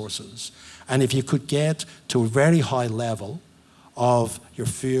multiple sources. And if you could get to a very high level of your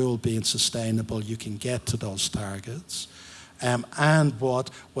fuel being sustainable, you can get to those targets. And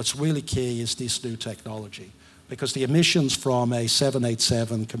what's really key is this new technology, because the emissions from a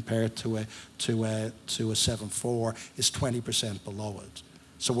 787 compared to a 74 is 20% below it.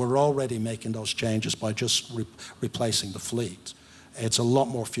 So we're already making those changes by just replacing the fleet. It's a lot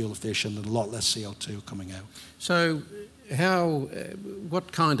more fuel efficient and a lot less CO2 coming out. So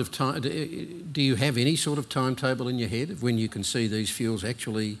what kind of time, do you have any sort of timetable in your head of when you can see these fuels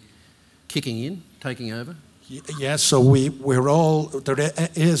actually kicking in, taking over? Yes, so we're all, there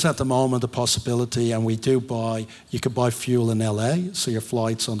is at the moment a possibility, and we do buy, you could buy fuel in LA, so your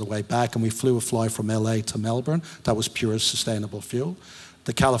flight's on the way back, and we flew a flight from LA to Melbourne. That was pure sustainable fuel.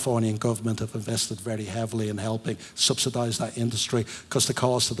 The Californian government have invested very heavily in helping subsidize that industry, because the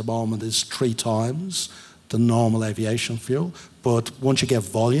cost at the moment is 3 times the normal aviation fuel. But once you get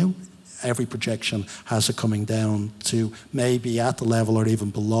volume, every projection has it coming down to maybe at the level or even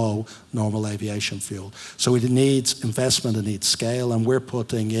below normal aviation fuel. So it needs investment, it needs scale, and we're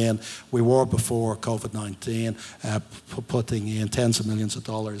putting in, we were before COVID-19, putting in tens of millions of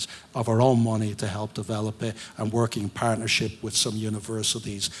dollars of our own money to help develop it, and working in partnership with some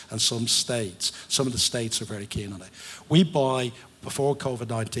universities and some states. Some of the states are very keen on it. We buy, before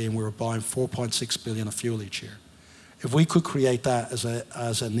COVID-19, we were buying 4.6 billion of fuel each year. If we could create that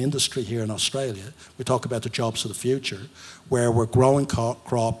as an industry here in Australia, we talk about the jobs of the future, where we're growing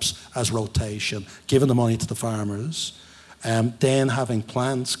crops as rotation, giving the money to the farmers, then having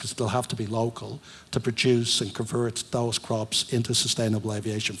plants, because they'll have to be local, to produce and convert those crops into sustainable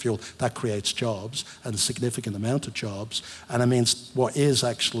aviation fuel. That creates jobs, and a significant amount of jobs. And it means what is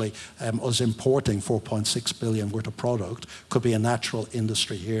actually us importing 4.6 billion worth of product could be a natural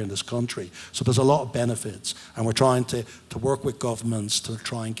industry here in this country. So there's a lot of benefits, and we're trying to work with governments to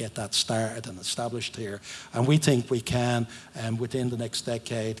try and get that started and established here. And we think we can, within the next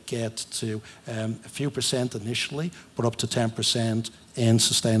decade, get to a few percent initially, but up to 10% in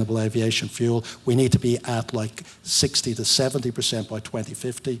sustainable aviation fuel. We need to be at like 60 to 70% by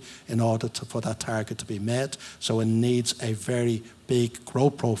 2050 in order for that target to be met. So it needs a very big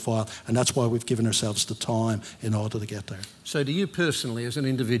growth profile, and that's why we've given ourselves the time in order to get there. So do you personally, as an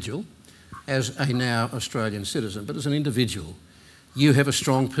individual, as a now Australian citizen, but as an individual, you have a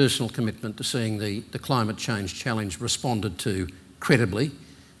strong personal commitment to seeing the climate change challenge responded to credibly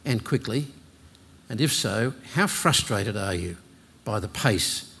and quickly? And if so, how frustrated are you by the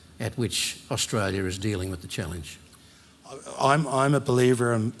pace at which Australia is dealing with the challenge? I'm a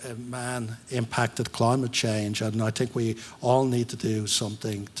believer in man-impacted climate change, and I think we all need to do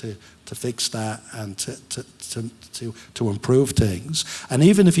something to fix that and to improve things. And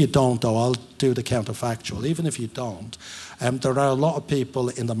even if you don't, though, I'll do the counterfactual, even if you don't, there are a lot of people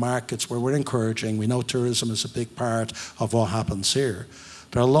in the markets where we're encouraging, we know tourism is a big part of what happens here.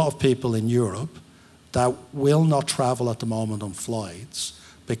 There are a lot of people in Europe that will not travel at the moment on flights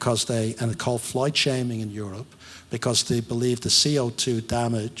because and it's called flight shaming in Europe, because they believe the CO2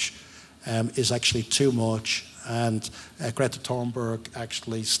 damage is actually too much, and Greta Thunberg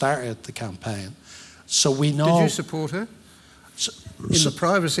actually started the campaign. So we know... Did you support her? In the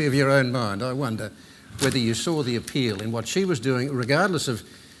privacy of your own mind, I wonder whether you saw the appeal in what she was doing, regardless of,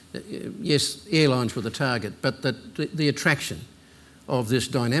 yes, airlines were the target, but the attraction of this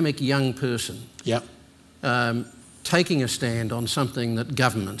dynamic young person. Yeah. Taking a stand on something that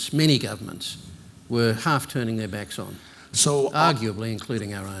governments, many governments, were half turning their backs on. So, arguably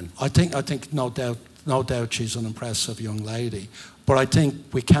including our own. I think no doubt she's an impressive young lady, but I think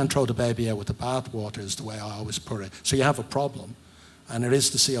we can't throw the baby out with the bathwater, is the way I always put it. So you have a problem, and it is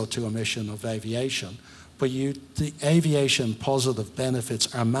the CO2 emission of aviation, but the aviation positive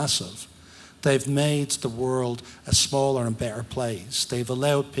benefits are massive. They've made the world a smaller and better place. They've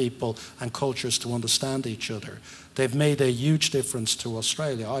allowed people and cultures to understand each other. They've made a huge difference to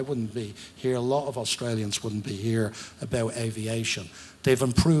Australia. I wouldn't be here, a lot of Australians wouldn't be here about aviation. They've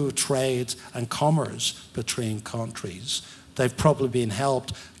improved trade and commerce between countries. They've probably been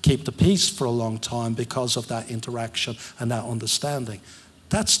helped keep the peace for a long time because of that interaction and that understanding.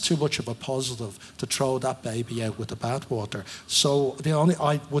 That's too much of a positive to throw that baby out with the bathwater. So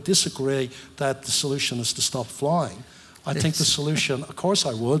I would disagree that the solution is to stop flying. I think the solution, of course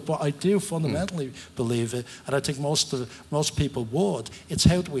I would, but I do fundamentally believe it, and I think most people would. It's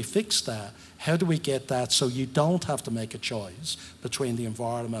how do we fix that? How do we get that so you don't have to make a choice between the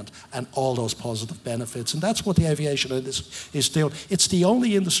environment and all those positive benefits? And that's what the aviation industry is doing. It's the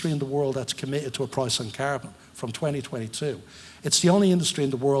only industry in the world that's committed to a price on carbon from 2022. It's the only industry in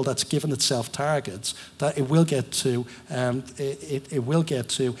the world that's given itself targets that it will get to. It will get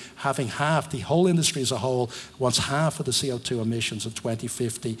to having half. The whole industry as a whole wants half of the CO2 emissions in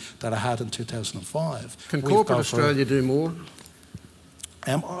 2050 that it had in 2005. Can corporate Australia do more?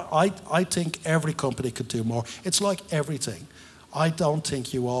 I think every company could do more. It's like everything. I don't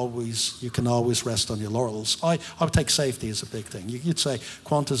think you can always rest on your laurels. I would take safety as a big thing. You'd say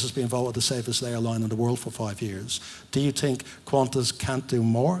Qantas has been voted the safest airline in the world for 5 years. Do you think Qantas can't do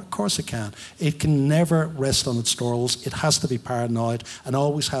more? Of course it can. It can never rest on its laurels. It has to be paranoid and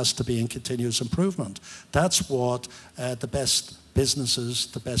always has to be in continuous improvement. That's what the best businesses,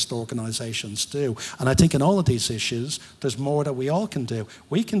 the best organisations do. And I think in all of these issues, there's more that we all can do.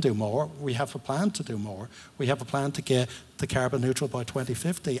 We can do more. We have a plan to do more. We have a plan to get to carbon neutral by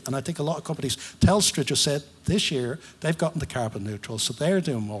 2050. And I think a lot of companies, Telstra just said this year, they've gotten to carbon neutral, so they're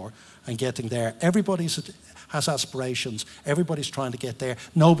doing more and getting there. Everybody has aspirations. Everybody's trying to get there.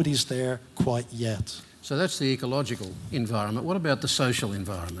 Nobody's there quite yet. So that's the ecological environment. What about the social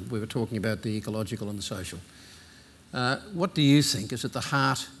environment? We were talking about the ecological and the social. What do you think is at the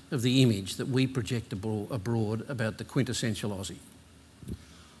heart of the image that we project abroad about the quintessential Aussie?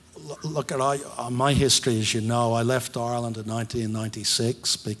 Look, my history, as you know, I left Ireland in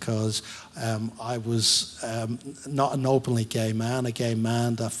 1996 because I was not an openly gay man, a gay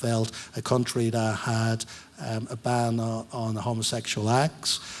man that felt a country that had a ban on homosexual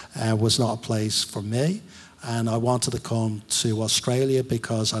acts was not a place for me. And I wanted to come to Australia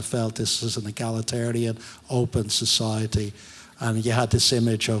because I felt this was an egalitarian, open society. And you had this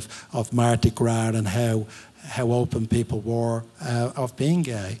image of Mardi Gras and how open people were of being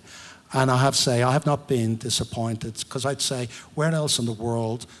gay. And I have to say, I have not been disappointed, because I'd say, where else in the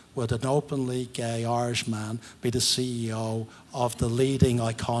world would an openly gay Irishman be the CEO of the leading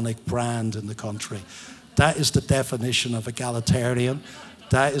iconic brand in the country? That is the definition of egalitarian.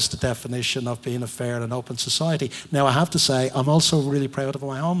 That is the definition of being a fair and open society. Now, I have to say, I'm also really proud of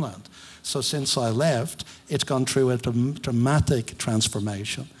my homeland. So since I left, it's gone through a dramatic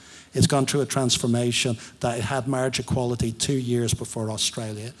transformation. It's gone through a transformation that it had marriage equality 2 years before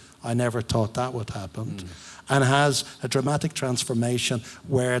Australia. I never thought that would happen. And has a dramatic transformation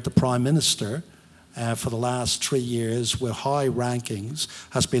where the Prime Minister, for the last 3 years, with high rankings,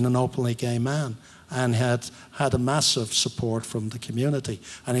 has been an openly gay man and had a massive support from the community.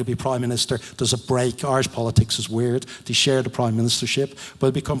 And he'll be Prime Minister. There's a break. Irish politics is weird. They share the Prime Ministership, but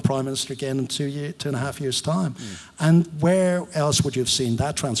he'll become Prime Minister again in 2.5 years' time. And where else would you have seen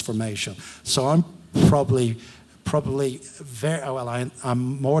that transformation? So I'm probably very, well,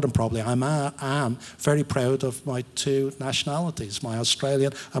 I'm more than probably, I am very proud of my two nationalities, my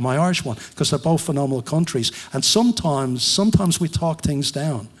Australian and my Irish one, because they're both phenomenal countries. And sometimes we talk things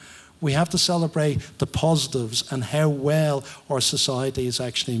down. We have to celebrate the positives and how well our society is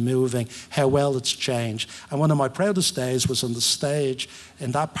actually moving, how well it's changed. And one of my proudest days was on the stage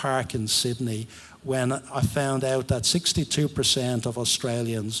in that park in Sydney when I found out that 62% of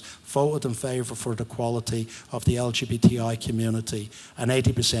Australians voted in favour for the equality of the LGBTI community and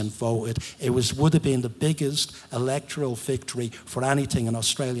 80% voted. It would have been the biggest electoral victory for anything in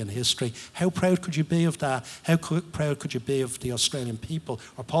Australian history. How proud could you be of that? How proud could you be of the Australian people?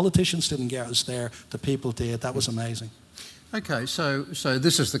 Our politicians didn't get us there, the people did. That was amazing. Okay, so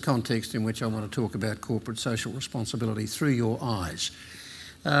this is the context in which I want to talk about corporate social responsibility through your eyes.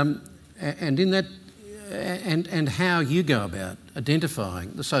 And in that, and how you go about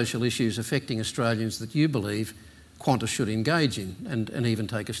identifying the social issues affecting Australians that you believe Qantas should engage in and even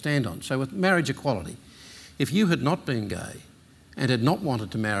take a stand on. So with marriage equality, if you had not been gay and had not wanted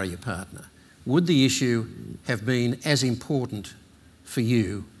to marry your partner, would the issue have been as important for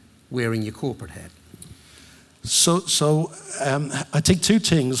you wearing your corporate hat? So I think two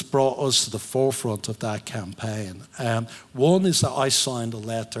things brought us to the forefront of that campaign. One is that I signed a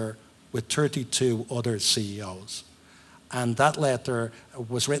letter with 32 other CEOs. And that letter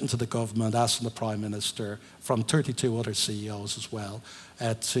was written to the government, asking the Prime Minister, from 32 other CEOs as well,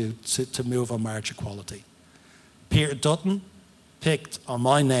 to move on marriage equality. Peter Dutton picked on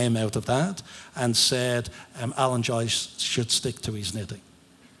my name out of that and said Alan Joyce should stick to his knitting.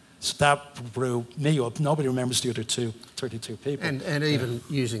 So that blew me up. Nobody remembers the other 32 people. And even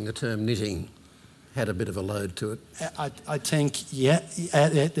using the term knitting had a bit of a load to it. I think, yeah,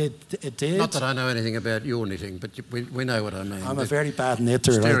 it did. Not that I know anything about your knitting, but we know what I mean. I'm a very bad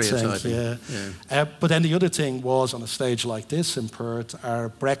knitter, I think. Yeah. But then the other thing was, on a stage like this in Perth, our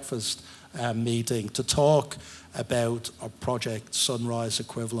breakfast meeting, to talk about a Project Sunrise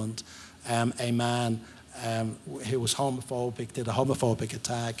equivalent, a man who was homophobic, did a homophobic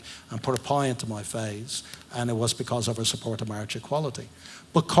attack and put a pie into my face, and it was because of our support of marriage equality.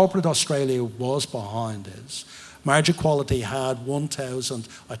 But corporate Australia was behind this. Marriage equality had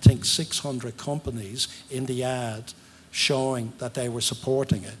 1,600 companies in the ad showing that they were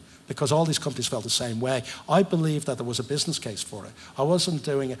supporting it, because all these companies felt the same way. I believe that there was a business case for it. I wasn't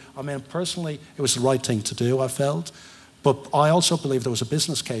doing it. I mean, personally, it was the right thing to do, I felt. But I also believe there was a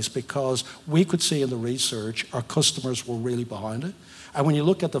business case because we could see in the research our customers were really behind it. And when you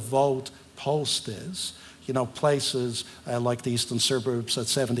look at the vote post this, you know, places like the eastern suburbs at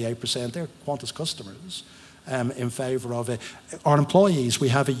 78%, they're Qantas customers in favour of it. Our employees, we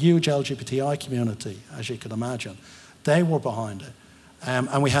have a huge LGBTI community, as you can imagine. They were behind it.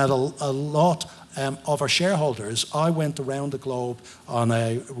 And we had a lot of our shareholders. I went around the globe on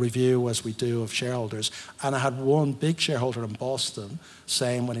a review, as we do, of shareholders, and I had one big shareholder in Boston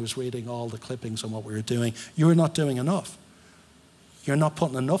saying, when he was reading all the clippings on what we were doing, "You're not doing enough. You're not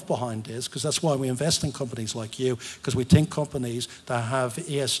putting enough behind this," because that's why we invest in companies like you, because we think companies that have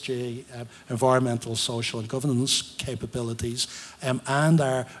ESG, environmental, social and governance capabilities, and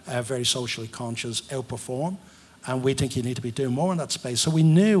are very socially conscious outperform. And we think you need to be doing more in that space. So we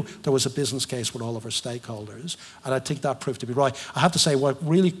knew there was a business case with all of our stakeholders, and I think that proved to be right. I have to say, what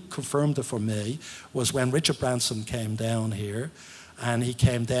really confirmed it for me was when Richard Branson came down here, and he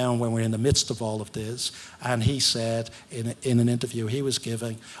came down when we were in the midst of all of this, and he said in an interview he was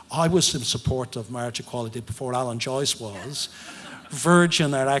giving, "I was in support of marriage equality before Alan Joyce was."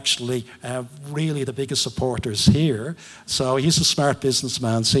 Virgin are actually really the biggest supporters here. So he's a smart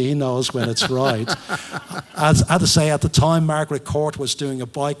businessman, so he knows when it's right. As I had to say, at the time, Margaret Court was doing a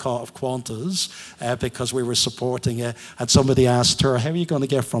boycott of Qantas because we were supporting it. And somebody asked her, "How are you going to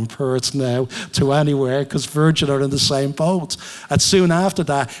get from Perth now to anywhere?" Because Virgin are in the same boat. And soon after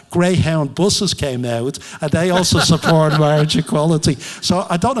that, Greyhound buses came out, and they also support marriage equality. So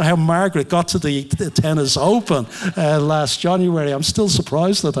I don't know how Margaret got to the Tennis Open last January. I'm still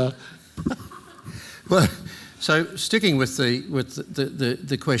surprised at that. Well, so sticking with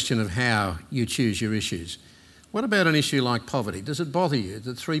the question of how you choose your issues, what about an issue like poverty? Does it bother you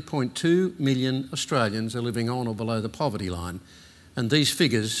that 3.2 million Australians are living on or below the poverty line? And these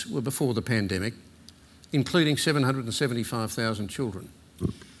figures were before the pandemic, including 775,000 children.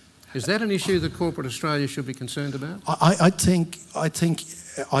 Is that an issue that corporate Australia should be concerned about? I think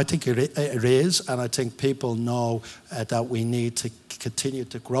it is, and I think people know that we need to continue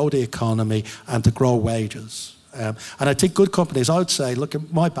to grow the economy and to grow wages. And I think good companies, I would say, look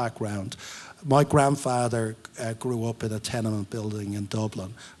at my background. My grandfather grew up in a tenement building in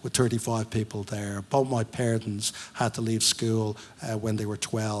Dublin with 35 people there. Both my parents had to leave school when they were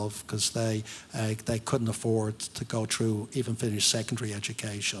 12 because they couldn't afford to go through, even finish secondary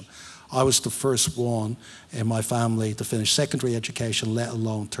education. I was the first one in my family to finish secondary education, let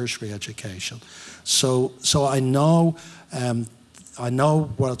alone tertiary education. So I know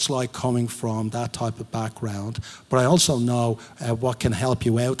what it's like coming from that type of background, but I also know what can help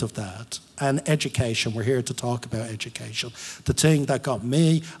you out of that. And education, we're here to talk about education. The thing that got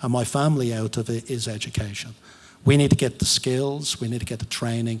me and my family out of it is education. We need to get the skills, we need to get the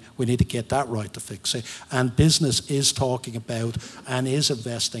training, we need to get that right to fix it. And business is talking about and is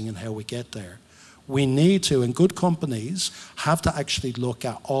investing in how we get there. We need to, and good companies have to actually look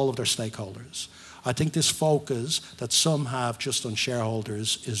at all of their stakeholders. I think this focus that some have just on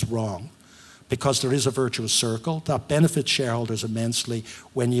shareholders is wrong, because there is a virtuous circle that benefits shareholders immensely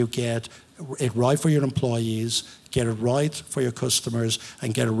when you get it right for your employees, get it right for your customers,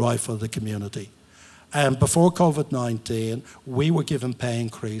 and get it right for the community. And before COVID-19, we were given pay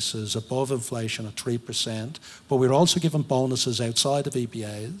increases above inflation at 3%, but we were also given bonuses outside of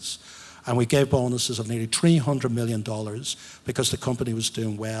EBAs, and we gave bonuses of nearly $300 million because the company was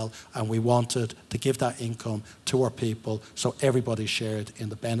doing well, and we wanted to give that income to our people so everybody shared in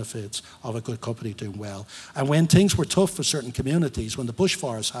the benefits of a good company doing well. And when things were tough for certain communities, when the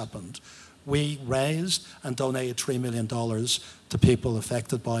bushfires happened, we raised and donated $3 million to people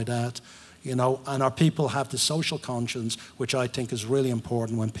affected by that. You know, and our people have the social conscience, which I think is really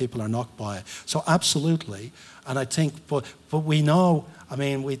important when people are knocked by it. So absolutely, and I think, but we know, I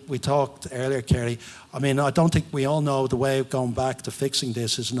mean, we talked earlier, Kerry, I mean, I don't think we all know the way of going back to fixing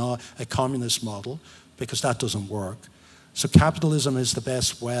this is not a communist model, because that doesn't work. So capitalism is the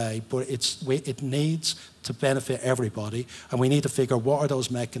best way, but it needs to benefit everybody, and we need to figure what are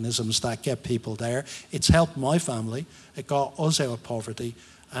those mechanisms that get people there. It's helped my family, it got us out of poverty,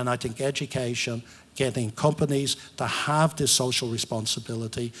 and I think education, getting companies that have this social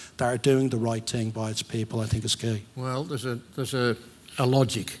responsibility, that are doing the right thing by its people, I think is key. Well, there's a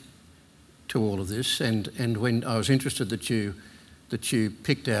logic to all of this, and when I was interested that you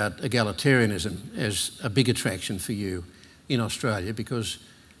picked out egalitarianism as a big attraction for you in Australia, because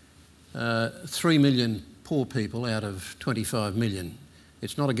 3 million poor people out of 25 million,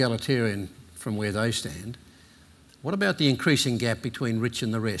 it's not egalitarian from where they stand. What about the increasing gap between rich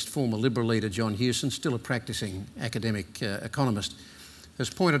and the rest? Former Liberal leader John Hewson, still a practising academic economist, has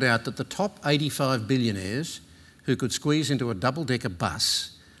pointed out that the top 85 billionaires who could squeeze into a double-decker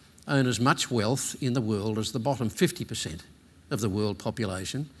bus own as much wealth in the world as the bottom 50% of the world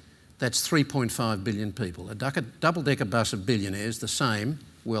population. That's 3.5 billion people. A double-decker bus of billionaires, the same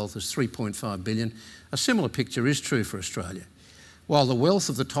wealth as 3.5 billion. A similar picture is true for Australia. While the wealth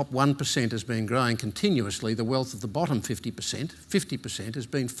of the top 1% has been growing continuously, the wealth of the bottom 50% has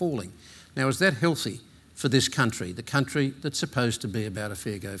been falling. Now, is that healthy for this country, the country that's supposed to be about a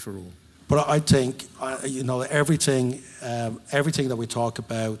fair go for all? But I think, you know, everything that we talk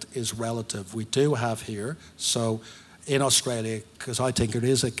about is relative. We do have here, so in Australia, because I think it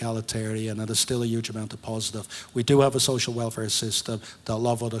is egalitarian and there's still a huge amount of positive, we do have a social welfare system that a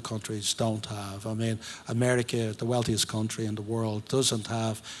lot of other countries don't have. I mean, America, the wealthiest country in the world, doesn't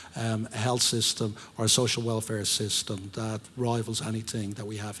have a health system or a social welfare system that rivals anything that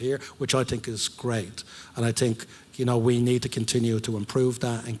we have here, which I think is great. And I think, you know, we need to continue to improve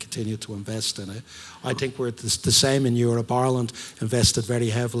that and continue to invest in it. I think we're the same in Europe. Ireland invested very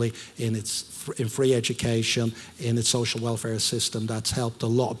heavily in free education, in its social welfare system. That's helped a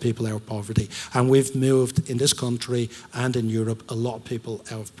lot of people out of poverty. And we've moved in this country and in Europe a lot of people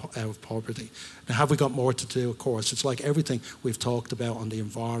out of poverty. Now, have we got more to do? Of course. It's like everything we've talked about on the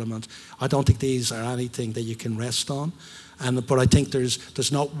environment. I don't think these are anything that you can rest on. But I think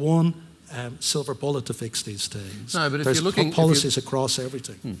there's not one silver bullet to fix these things. No, but if there's you're looking policies across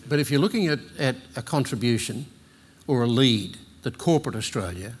everything. But if you're looking at a contribution or a lead that corporate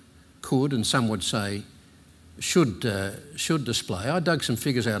Australia could, and some would say should display. I dug some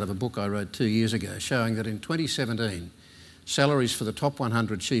figures out of a book I wrote 2 years ago showing that in 2017, salaries for the top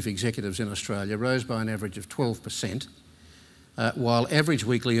 100 chief executives in Australia rose by an average of 12%, while average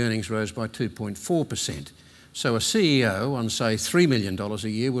weekly earnings rose by 2.4%. So a CEO on, say, $3 million a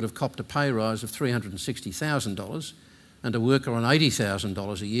year would have copped a pay rise of $360,000, and a worker on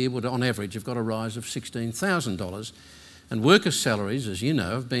 $80,000 a year would, on average, have got a rise of $16,000. And workers' salaries, as you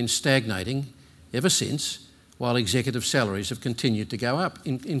know, have been stagnating ever since, while executive salaries have continued to go up,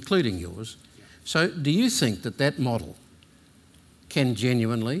 including yours. So do you think that that model can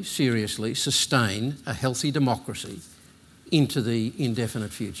genuinely, seriously sustain a healthy democracy into the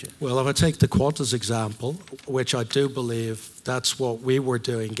indefinite future? Well, if I take the Qantas example, which I do believe that's what we were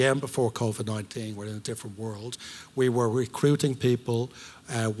doing again before COVID-19, we're in a different world. We were recruiting people,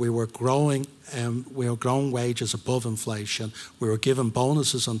 we were growing wages above inflation, we were given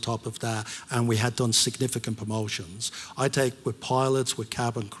bonuses on top of that, and we had done significant promotions. I take with pilots, with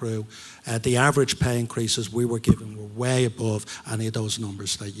cabin crew, the average pay increases we were given were way above any of those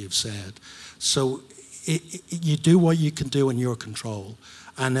numbers that you've said. So you do what you can do in your control.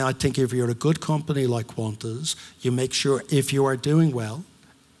 And I think if you're a good company like Qantas, you make sure if you are doing well,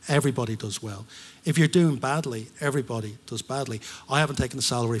 everybody does well. If you're doing badly, everybody does badly. I haven't taken a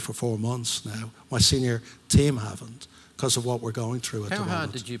salary for 4 months now. My senior team haven't, because of what we're going through at the moment. How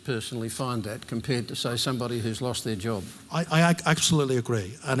hard did you personally find that compared to, say, somebody who's lost their job? I absolutely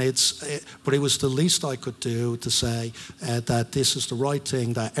agree. And but it was the least I could do to say that this is the right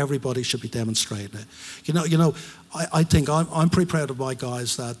thing, that everybody should be demonstrating it. You know, I think I'm pretty proud of my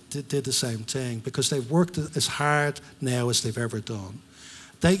guys that did the same thing, because they've worked as hard now as they've ever done.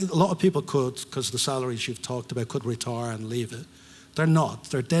 A lot of people could, because of the salaries you've talked about, could retire and leave it. They're not.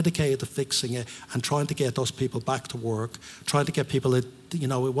 They're dedicated to fixing it and trying to get those people back to work, trying to get people, you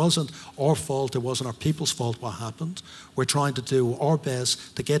know, it wasn't our fault, it wasn't our people's fault what happened. We're trying to do our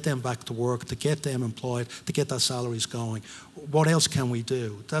best to get them back to work, to get them employed, to get their salaries going. What else can we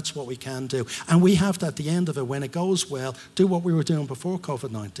do? That's what we can do. And we have to, at the end of it, when it goes well, do what we were doing before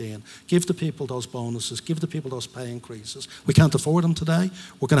COVID-19. Give the people those bonuses, give the people those pay increases. We can't afford them today.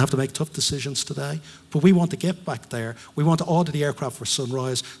 We're going to have to make tough decisions today. But we want to get back there. We want to order the aircraft for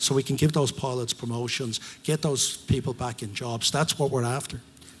Sunrise so we can give those pilots promotions, get those people back in jobs. That's what we're after.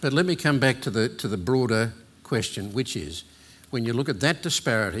 But let me come back to the broader question, which is, when you look at that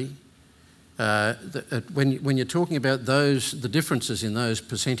disparity, when you're talking about the differences in those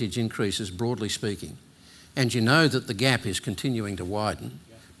percentage increases, broadly speaking, and you know that the gap is continuing to widen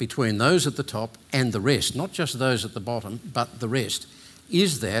between those at the top and the rest, not just those at the bottom, but the rest,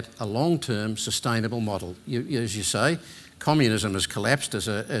 is that a long-term sustainable model? As you say, communism has collapsed as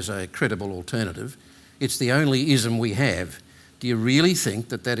a credible alternative. It's the only ism we have. Do you really think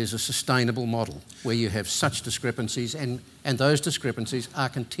that that is a sustainable model where you have such discrepancies and those discrepancies are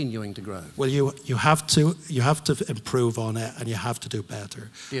continuing to grow? Well, you have to improve on it, and you have to do better.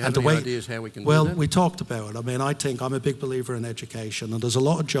 Do you have any ideas how we can do that? Well, we talked about it. I mean, I think I'm a big believer in education, and there's a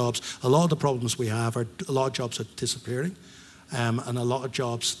lot of jobs. A lot of the problems we have are a lot of jobs are disappearing. And a lot of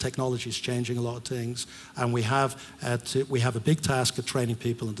jobs, technology is changing a lot of things, and we have a big task of training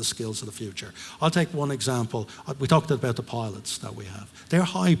people in the skills of the future. I'll take one example. We talked about the pilots that we have. They're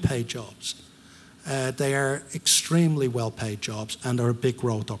high-paid jobs. They are extremely well-paid jobs, and they're a big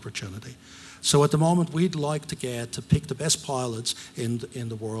growth opportunity. So at the moment, we'd like to pick the best pilots in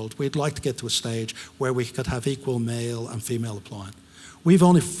the world. We'd like to get to a stage where we could have equal male and female applying. We've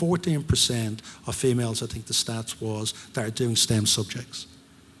only 14% of females, I think the stats was, that are doing STEM subjects.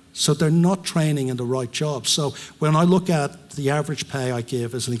 So they're not training in the right jobs. So when I look at the average pay I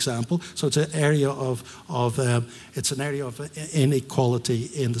give as an example, so it's an area of inequality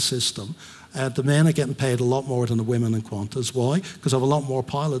in the system. The men are getting paid a lot more than the women in Qantas. Why? Because I have a lot more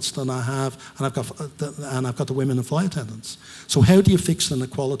pilots than I have, and I've got the women in flight attendants. So how do you fix an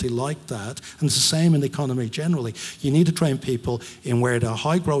inequality like that? And it's the same in the economy generally. You need to train people in where the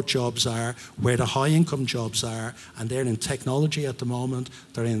high growth jobs are, where the high income jobs are, and they're in technology at the moment,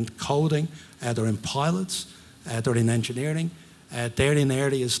 they're in coding, they're in pilots, they're in engineering. They're in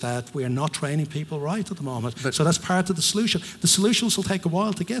areas that we're not training people right at the moment. But so that's part of the solution. The solutions will take a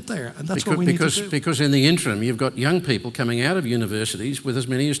while to get there, and that's what we need to do. Because in the interim, you've got young people coming out of universities with as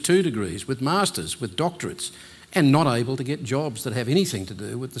many as 2 degrees, with masters, with doctorates, and not able to get jobs that have anything to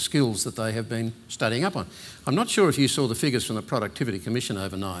do with the skills that they have been studying up on. I'm not sure if you saw the figures from the Productivity Commission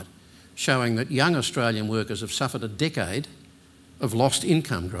overnight, showing that young Australian workers have suffered a decade of lost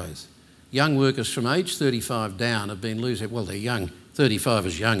income growth. Young workers from age 35 down have been losing, well, they're young, 35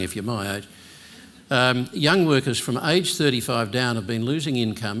 is young if you're my age. Young workers from age 35 down have been losing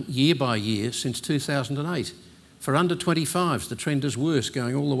income year by year since 2008. For under 25s, the trend is worse,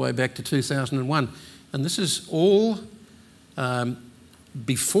 going all the way back to 2001. And this is all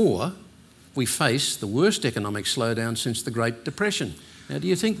before we face the worst economic slowdown since the Great Depression. Now, do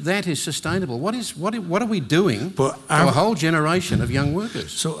you think that is sustainable? What are we doing to a whole generation of young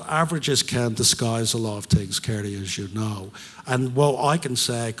workers? So averages can disguise a lot of things, Kerry, as you know. And what I can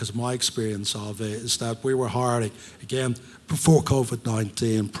say, because my experience of it, is that we were hiring, again, before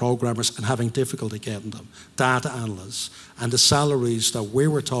COVID-19, programmers and having difficulty getting them, data analysts. And the salaries that we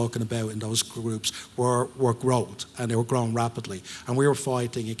were talking about in those groups were growth, and they were growing rapidly. And we were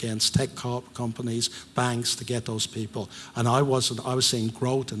fighting against tech companies, banks to get those people. And I was seeing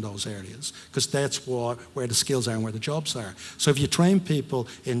growth in those areas, because that's where the skills are and where the jobs are. So if you train people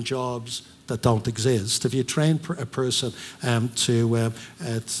in jobs that don't exist, if you train a person to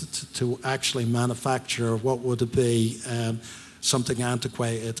actually manufacture, what would it be, something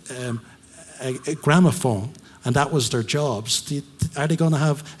antiquated, a gramophone, and that was their jobs, are they going to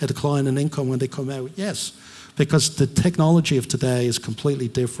have a decline in income when they come out? Yes, because the technology of today is completely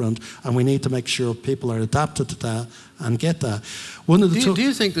different, and we need to make sure people are adapted to that and get that. Do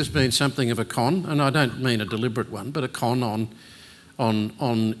you think there's been something of a con, and I don't mean a deliberate one, but a con on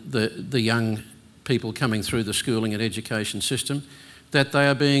the young people coming through the schooling and education system, that they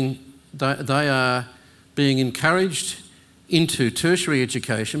are being encouraged into tertiary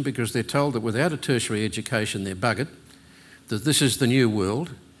education because they're told that without a tertiary education they're buggered, that this is the new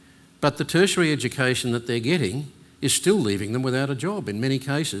world, but the tertiary education that they're getting is still leaving them without a job in many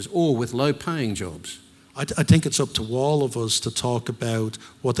cases, or with low-paying jobs? I think it's up to all of us to talk about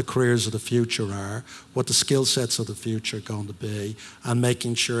what the careers of the future are, what the skill sets of the future are going to be, and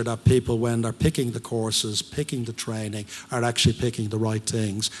making sure that people, when they're picking the courses, picking the training, are actually picking the right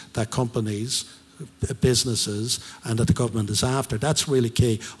things that companies, businesses, and that the government is after. That's really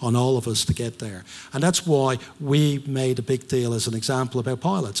key on all of us to get there. And that's why we made a big deal as an example about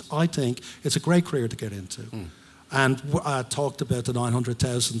pilots. I think it's a great career to get into. And I talked about the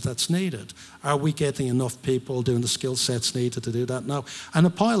 900,000 that's needed. Are we getting enough people doing the skill sets needed to do that? No. And a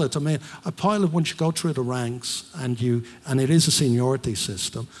pilot, once you go through the ranks, and it is a seniority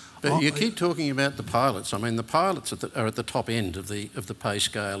system. But you keep talking about the pilots. I mean, the pilots are at the top end of the pay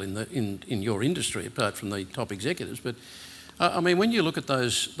scale in your industry, apart from the top executives. But I mean, when you look at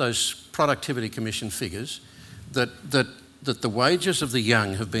those Productivity Commission figures, that the wages of the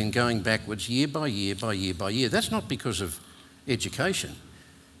young have been going backwards year by year by year by year. That's not because of education.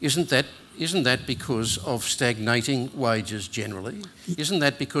 Isn't that because of stagnating wages generally? Isn't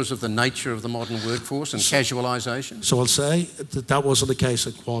that because of the nature of the modern workforce and casualisation? So I'll say that wasn't the case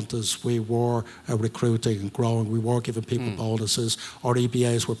at Qantas. We were recruiting and growing. We were giving people bonuses. Our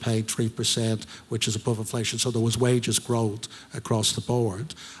EBAs were paid 3%, which is above inflation. So there was wages growth across the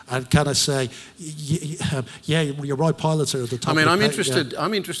board. And can I say, yeah, you're right, pilots are at the top. I mean, of the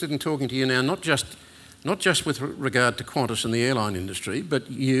I'm interested in talking to you now, not just with regard to Qantas and the airline industry, but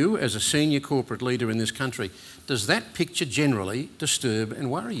you as a senior corporate leader in this country. Does that picture generally disturb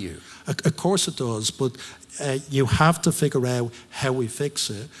and worry you? Of course it does, but you have to figure out how we fix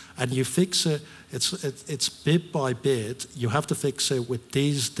it. And you fix it It's bit by bit. You have to fix it with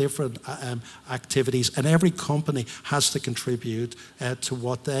these different activities, and every company has to contribute to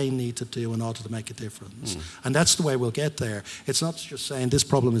what they need to do in order to make a difference. And that's the way we'll get there. It's not just saying this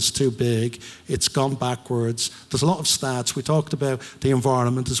problem is too big, it's gone backwards. There's a lot of stats. We talked about the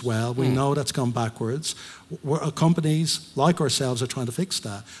environment as well. We know that's gone backwards. Companies like ourselves are trying to fix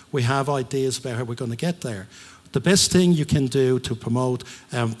that. We have ideas about how we're going to get there. The best thing you can do to promote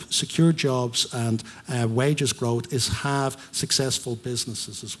secure jobs and wages growth is have successful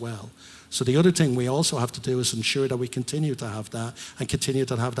businesses as well. So the other thing we also have to do is ensure that we continue to have that and continue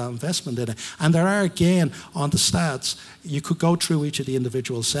to have that investment in it. And there are, again, on the stats, you could go through each of the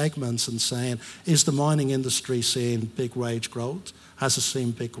individual segments and saying, is the mining industry seeing big wage growth? Has it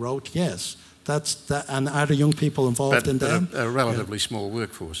seen big growth? Yes. And are the young people involved in them? A relatively small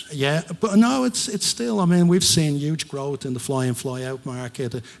workforce. Yeah, but no, it's still, I mean, we've seen huge growth in the fly-in, fly-out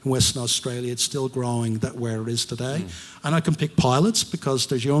market in Western Australia. It's still growing where it is today. And I can pick pilots because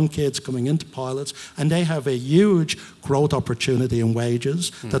there's young kids coming into pilots and they have a huge growth opportunity in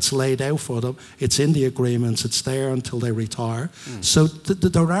wages that's laid out for them. It's in the agreements. It's there until they retire. So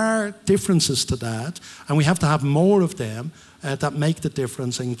there are differences to that, and we have to have more of them that make the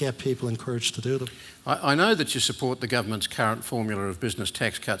difference and get people encouraged to do them. I know that you support the government's current formula of business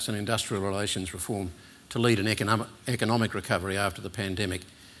tax cuts and industrial relations reform to lead an economic recovery after the pandemic,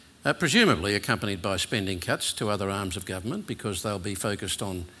 presumably accompanied by spending cuts to other arms of government, because they'll be focused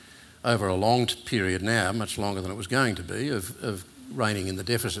on, over a long period now, much longer than it was going to be, of reining in the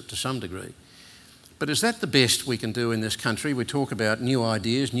deficit to some degree. But is that the best we can do in this country? We talk about new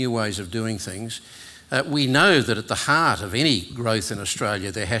ideas, new ways of doing things. We know that at the heart of any growth in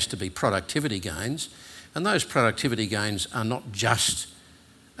Australia there has to be productivity gains, and those productivity gains are not just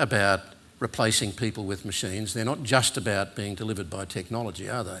about replacing people with machines. They're not just about being delivered by technology,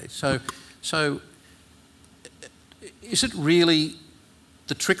 are they? So is it really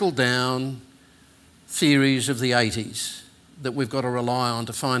the trickle-down theories of the 80s that we've got to rely on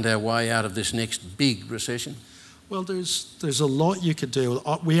to find our way out of this next big recession? Well, there's a lot you could do.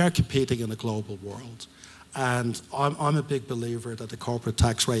 We are competing in a global world, and I'm a big believer that the corporate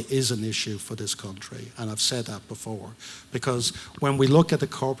tax rate is an issue for this country, and I've said that before, because when we look at the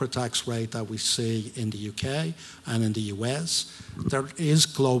corporate tax rate that we see in the UK and in the US, there is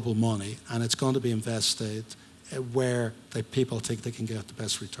global money, and it's going to be invested where people think they can get the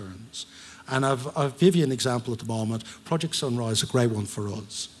best returns. And I'll give you an example at the moment. Project Sunrise is a great one for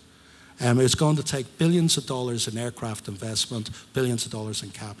us. It's going to take billions of dollars in aircraft investment, billions of dollars in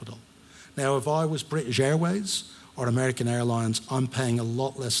capital. Now, if I was British Airways or American Airlines, I'm paying a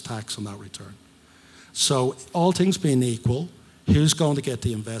lot less tax on that return. So all things being equal, who's going to get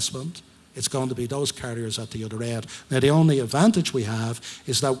the investment? It's going to be those carriers at the other end. Now, the only advantage we have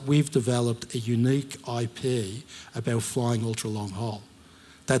is that we've developed a unique IP about flying ultra-long haul.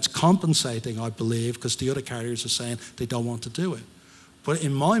 That's compensating, I believe, because the other carriers are saying they don't want to do it. But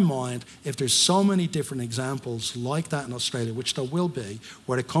in my mind, if there's so many different examples like that in Australia, which there will be,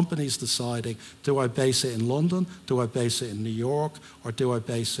 where the company's deciding, do I base it in London, do I base it in New York, or do I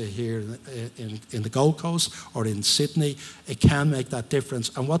base it here in the Gold Coast or in Sydney, it can make that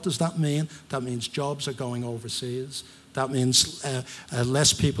difference. And what does that mean? That means jobs are going overseas. That means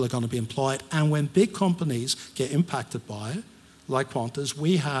less people are going to be employed. And when big companies get impacted by it, like Qantas,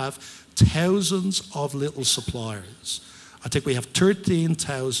 we have thousands of little suppliers. I think we have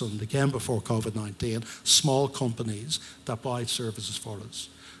 13,000, again before COVID-19, small companies that buy services for us.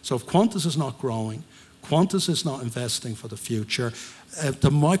 So if Qantas is not growing, Qantas is not investing for the future, the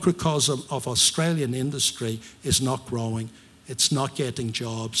microcosm of Australian industry is not growing, it's not getting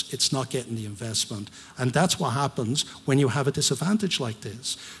jobs, it's not getting the investment. And that's what happens when you have a disadvantage like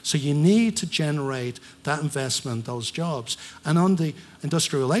this. So you need to generate that investment, those jobs. And on the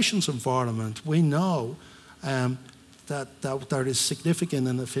industrial relations environment, we know that there is significant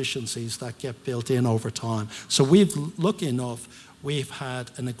inefficiencies that get built in over time. So lucky enough, we've had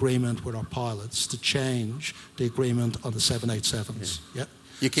an agreement with our pilots to change the agreement on the 787s. Yeah.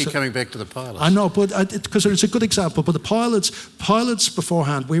 You keep coming back to the pilots. I know, but because it's a good example. But the pilots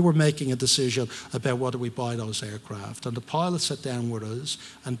beforehand, we were making a decision about whether we buy those aircraft. And the pilots sat down with us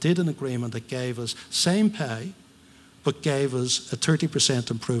and did an agreement that gave us same pay, but gave us a 30%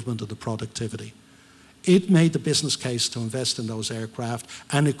 improvement of the productivity. It made the business case to invest in those aircraft,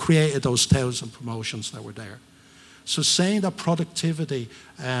 and it created those 1,000 promotions that were there. So saying that productivity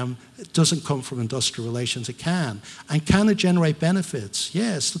doesn't come from industrial relations, it can. And can it generate benefits?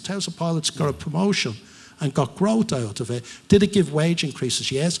 Yes, the 1,000 pilots got a promotion and got growth out of it. Did it give wage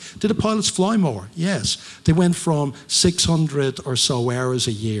increases? Yes. Did the pilots fly more? Yes. They went from 600 or so hours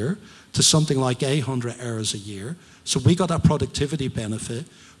a year to something like 800 hours a year. So we got that productivity benefit,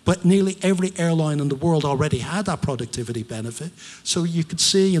 but nearly every airline in the world already had that productivity benefit. So you could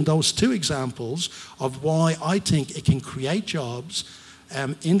see in those two examples of why I think it can create jobs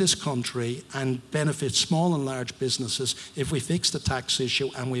in this country and benefit small and large businesses if we fix the tax issue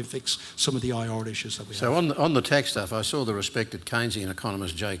and we fix some of the IR issues that we have. So on the tax stuff, I saw the respected Keynesian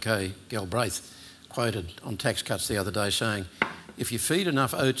economist J.K. Galbraith quoted on tax cuts the other day saying, if you feed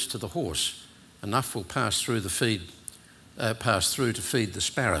enough oats to the horse, enough will pass through to feed the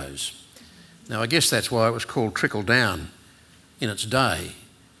sparrows. Now, I guess that's why it was called trickle down in its day.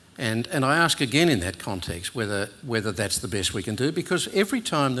 And I ask again in that context whether that's the best we can do, because every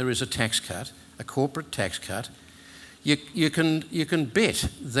time there is a tax cut, a corporate tax cut, you can bet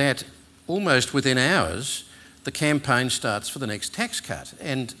that almost within hours the campaign starts for the next tax cut.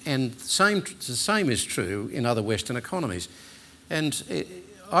 And the same is true in other Western economies. And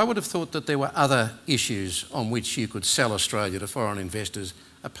I would have thought that there were other issues on which you could sell Australia to foreign investors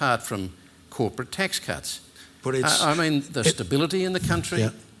apart from corporate tax cuts. But it's, I mean, the stability in the country. Yeah.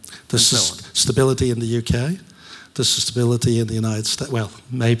 The stability in the UK, the stability in the United States. Well,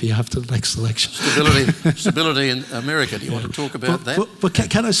 maybe after the next election. Stability in America. Do you want to talk about that? But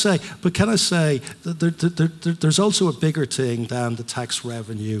can I say that there's also a bigger thing than the tax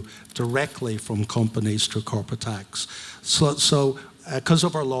revenue directly from companies through corporate tax. So because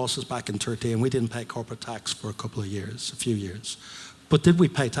of our losses back in 2013, we didn't pay corporate tax for a few years. But did we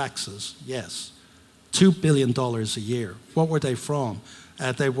pay taxes? Yes. $2 billion a year. What were they from?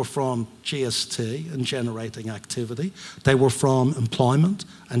 They were from GST and generating activity. They were from employment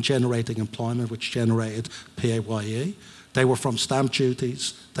and generating employment, which generated PAYE. They were from stamp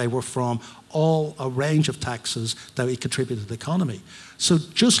duties. They were from a range of taxes that we contributed to the economy. So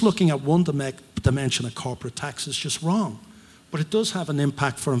just looking at one dimension of corporate tax is just wrong. But it does have an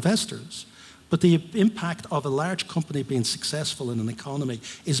impact for investors. But the impact of a large company being successful in an economy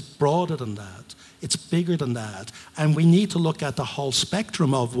is broader than that. It's bigger than that. And we need to look at the whole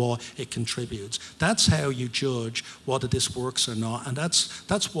spectrum of what it contributes. That's how you judge whether this works or not. And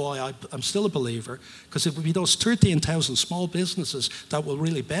that's why I'm still a believer, because it will be those 13,000 small businesses that will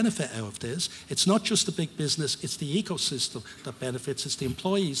really benefit out of this. It's not just the big business, it's the ecosystem that benefits, it's the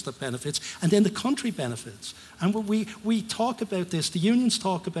employees that benefits, and then the country benefits. And when we talk about this, the unions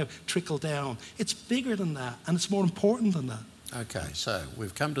talk about trickle down. It's bigger than that, and it's more important than that. Okay, so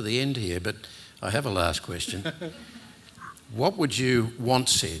we've come to the end here, but I have a last question. What would you want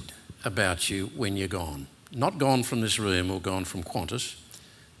said about you when you're gone? Not gone from this room or gone from Qantas,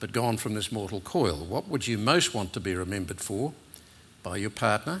 but gone from this mortal coil. What would you most want to be remembered for by your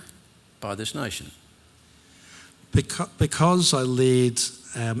partner, by this nation? Because I lead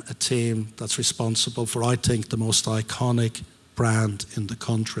a team that's responsible for, I think, the most iconic brand in the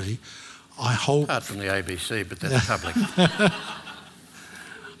country, I hope... Apart from the ABC, but that's public.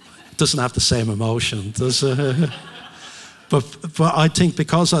 Doesn't have the same emotion, does it? But I think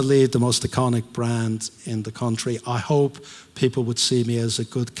because I lead the most iconic brand in the country, I hope people would see me as a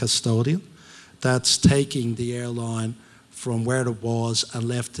good custodian that's taking the airline from where it was and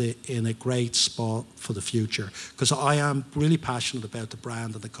left it in a great spot for the future. Because I am really passionate about the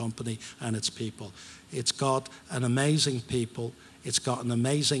brand and the company and its people. It's got an amazing people, it's got an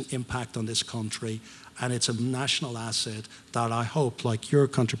amazing impact on this country, and it's a national asset that I hope, like your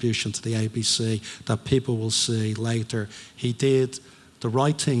contribution to the ABC, that people will see later. He did the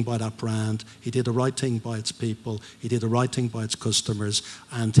right thing by that brand, he did the right thing by its people, he did the right thing by its customers,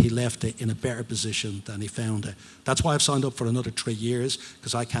 and he left it in a better position than he found it. That's why I've signed up for another 3 years,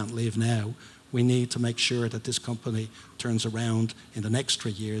 because I can't leave now. We need to make sure that this company turns around in the next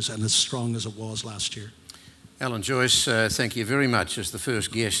 3 years and as strong as it was last year. Alan Joyce, thank you very much as the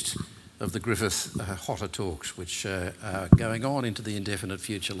first guest of the Griffith Hotter Talks, which are going on into the indefinite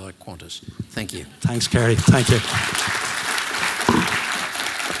future like Qantas. Thank you. Thanks, Kerry. Thank you.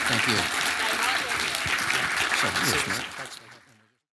 Thank you. So, yes, mate.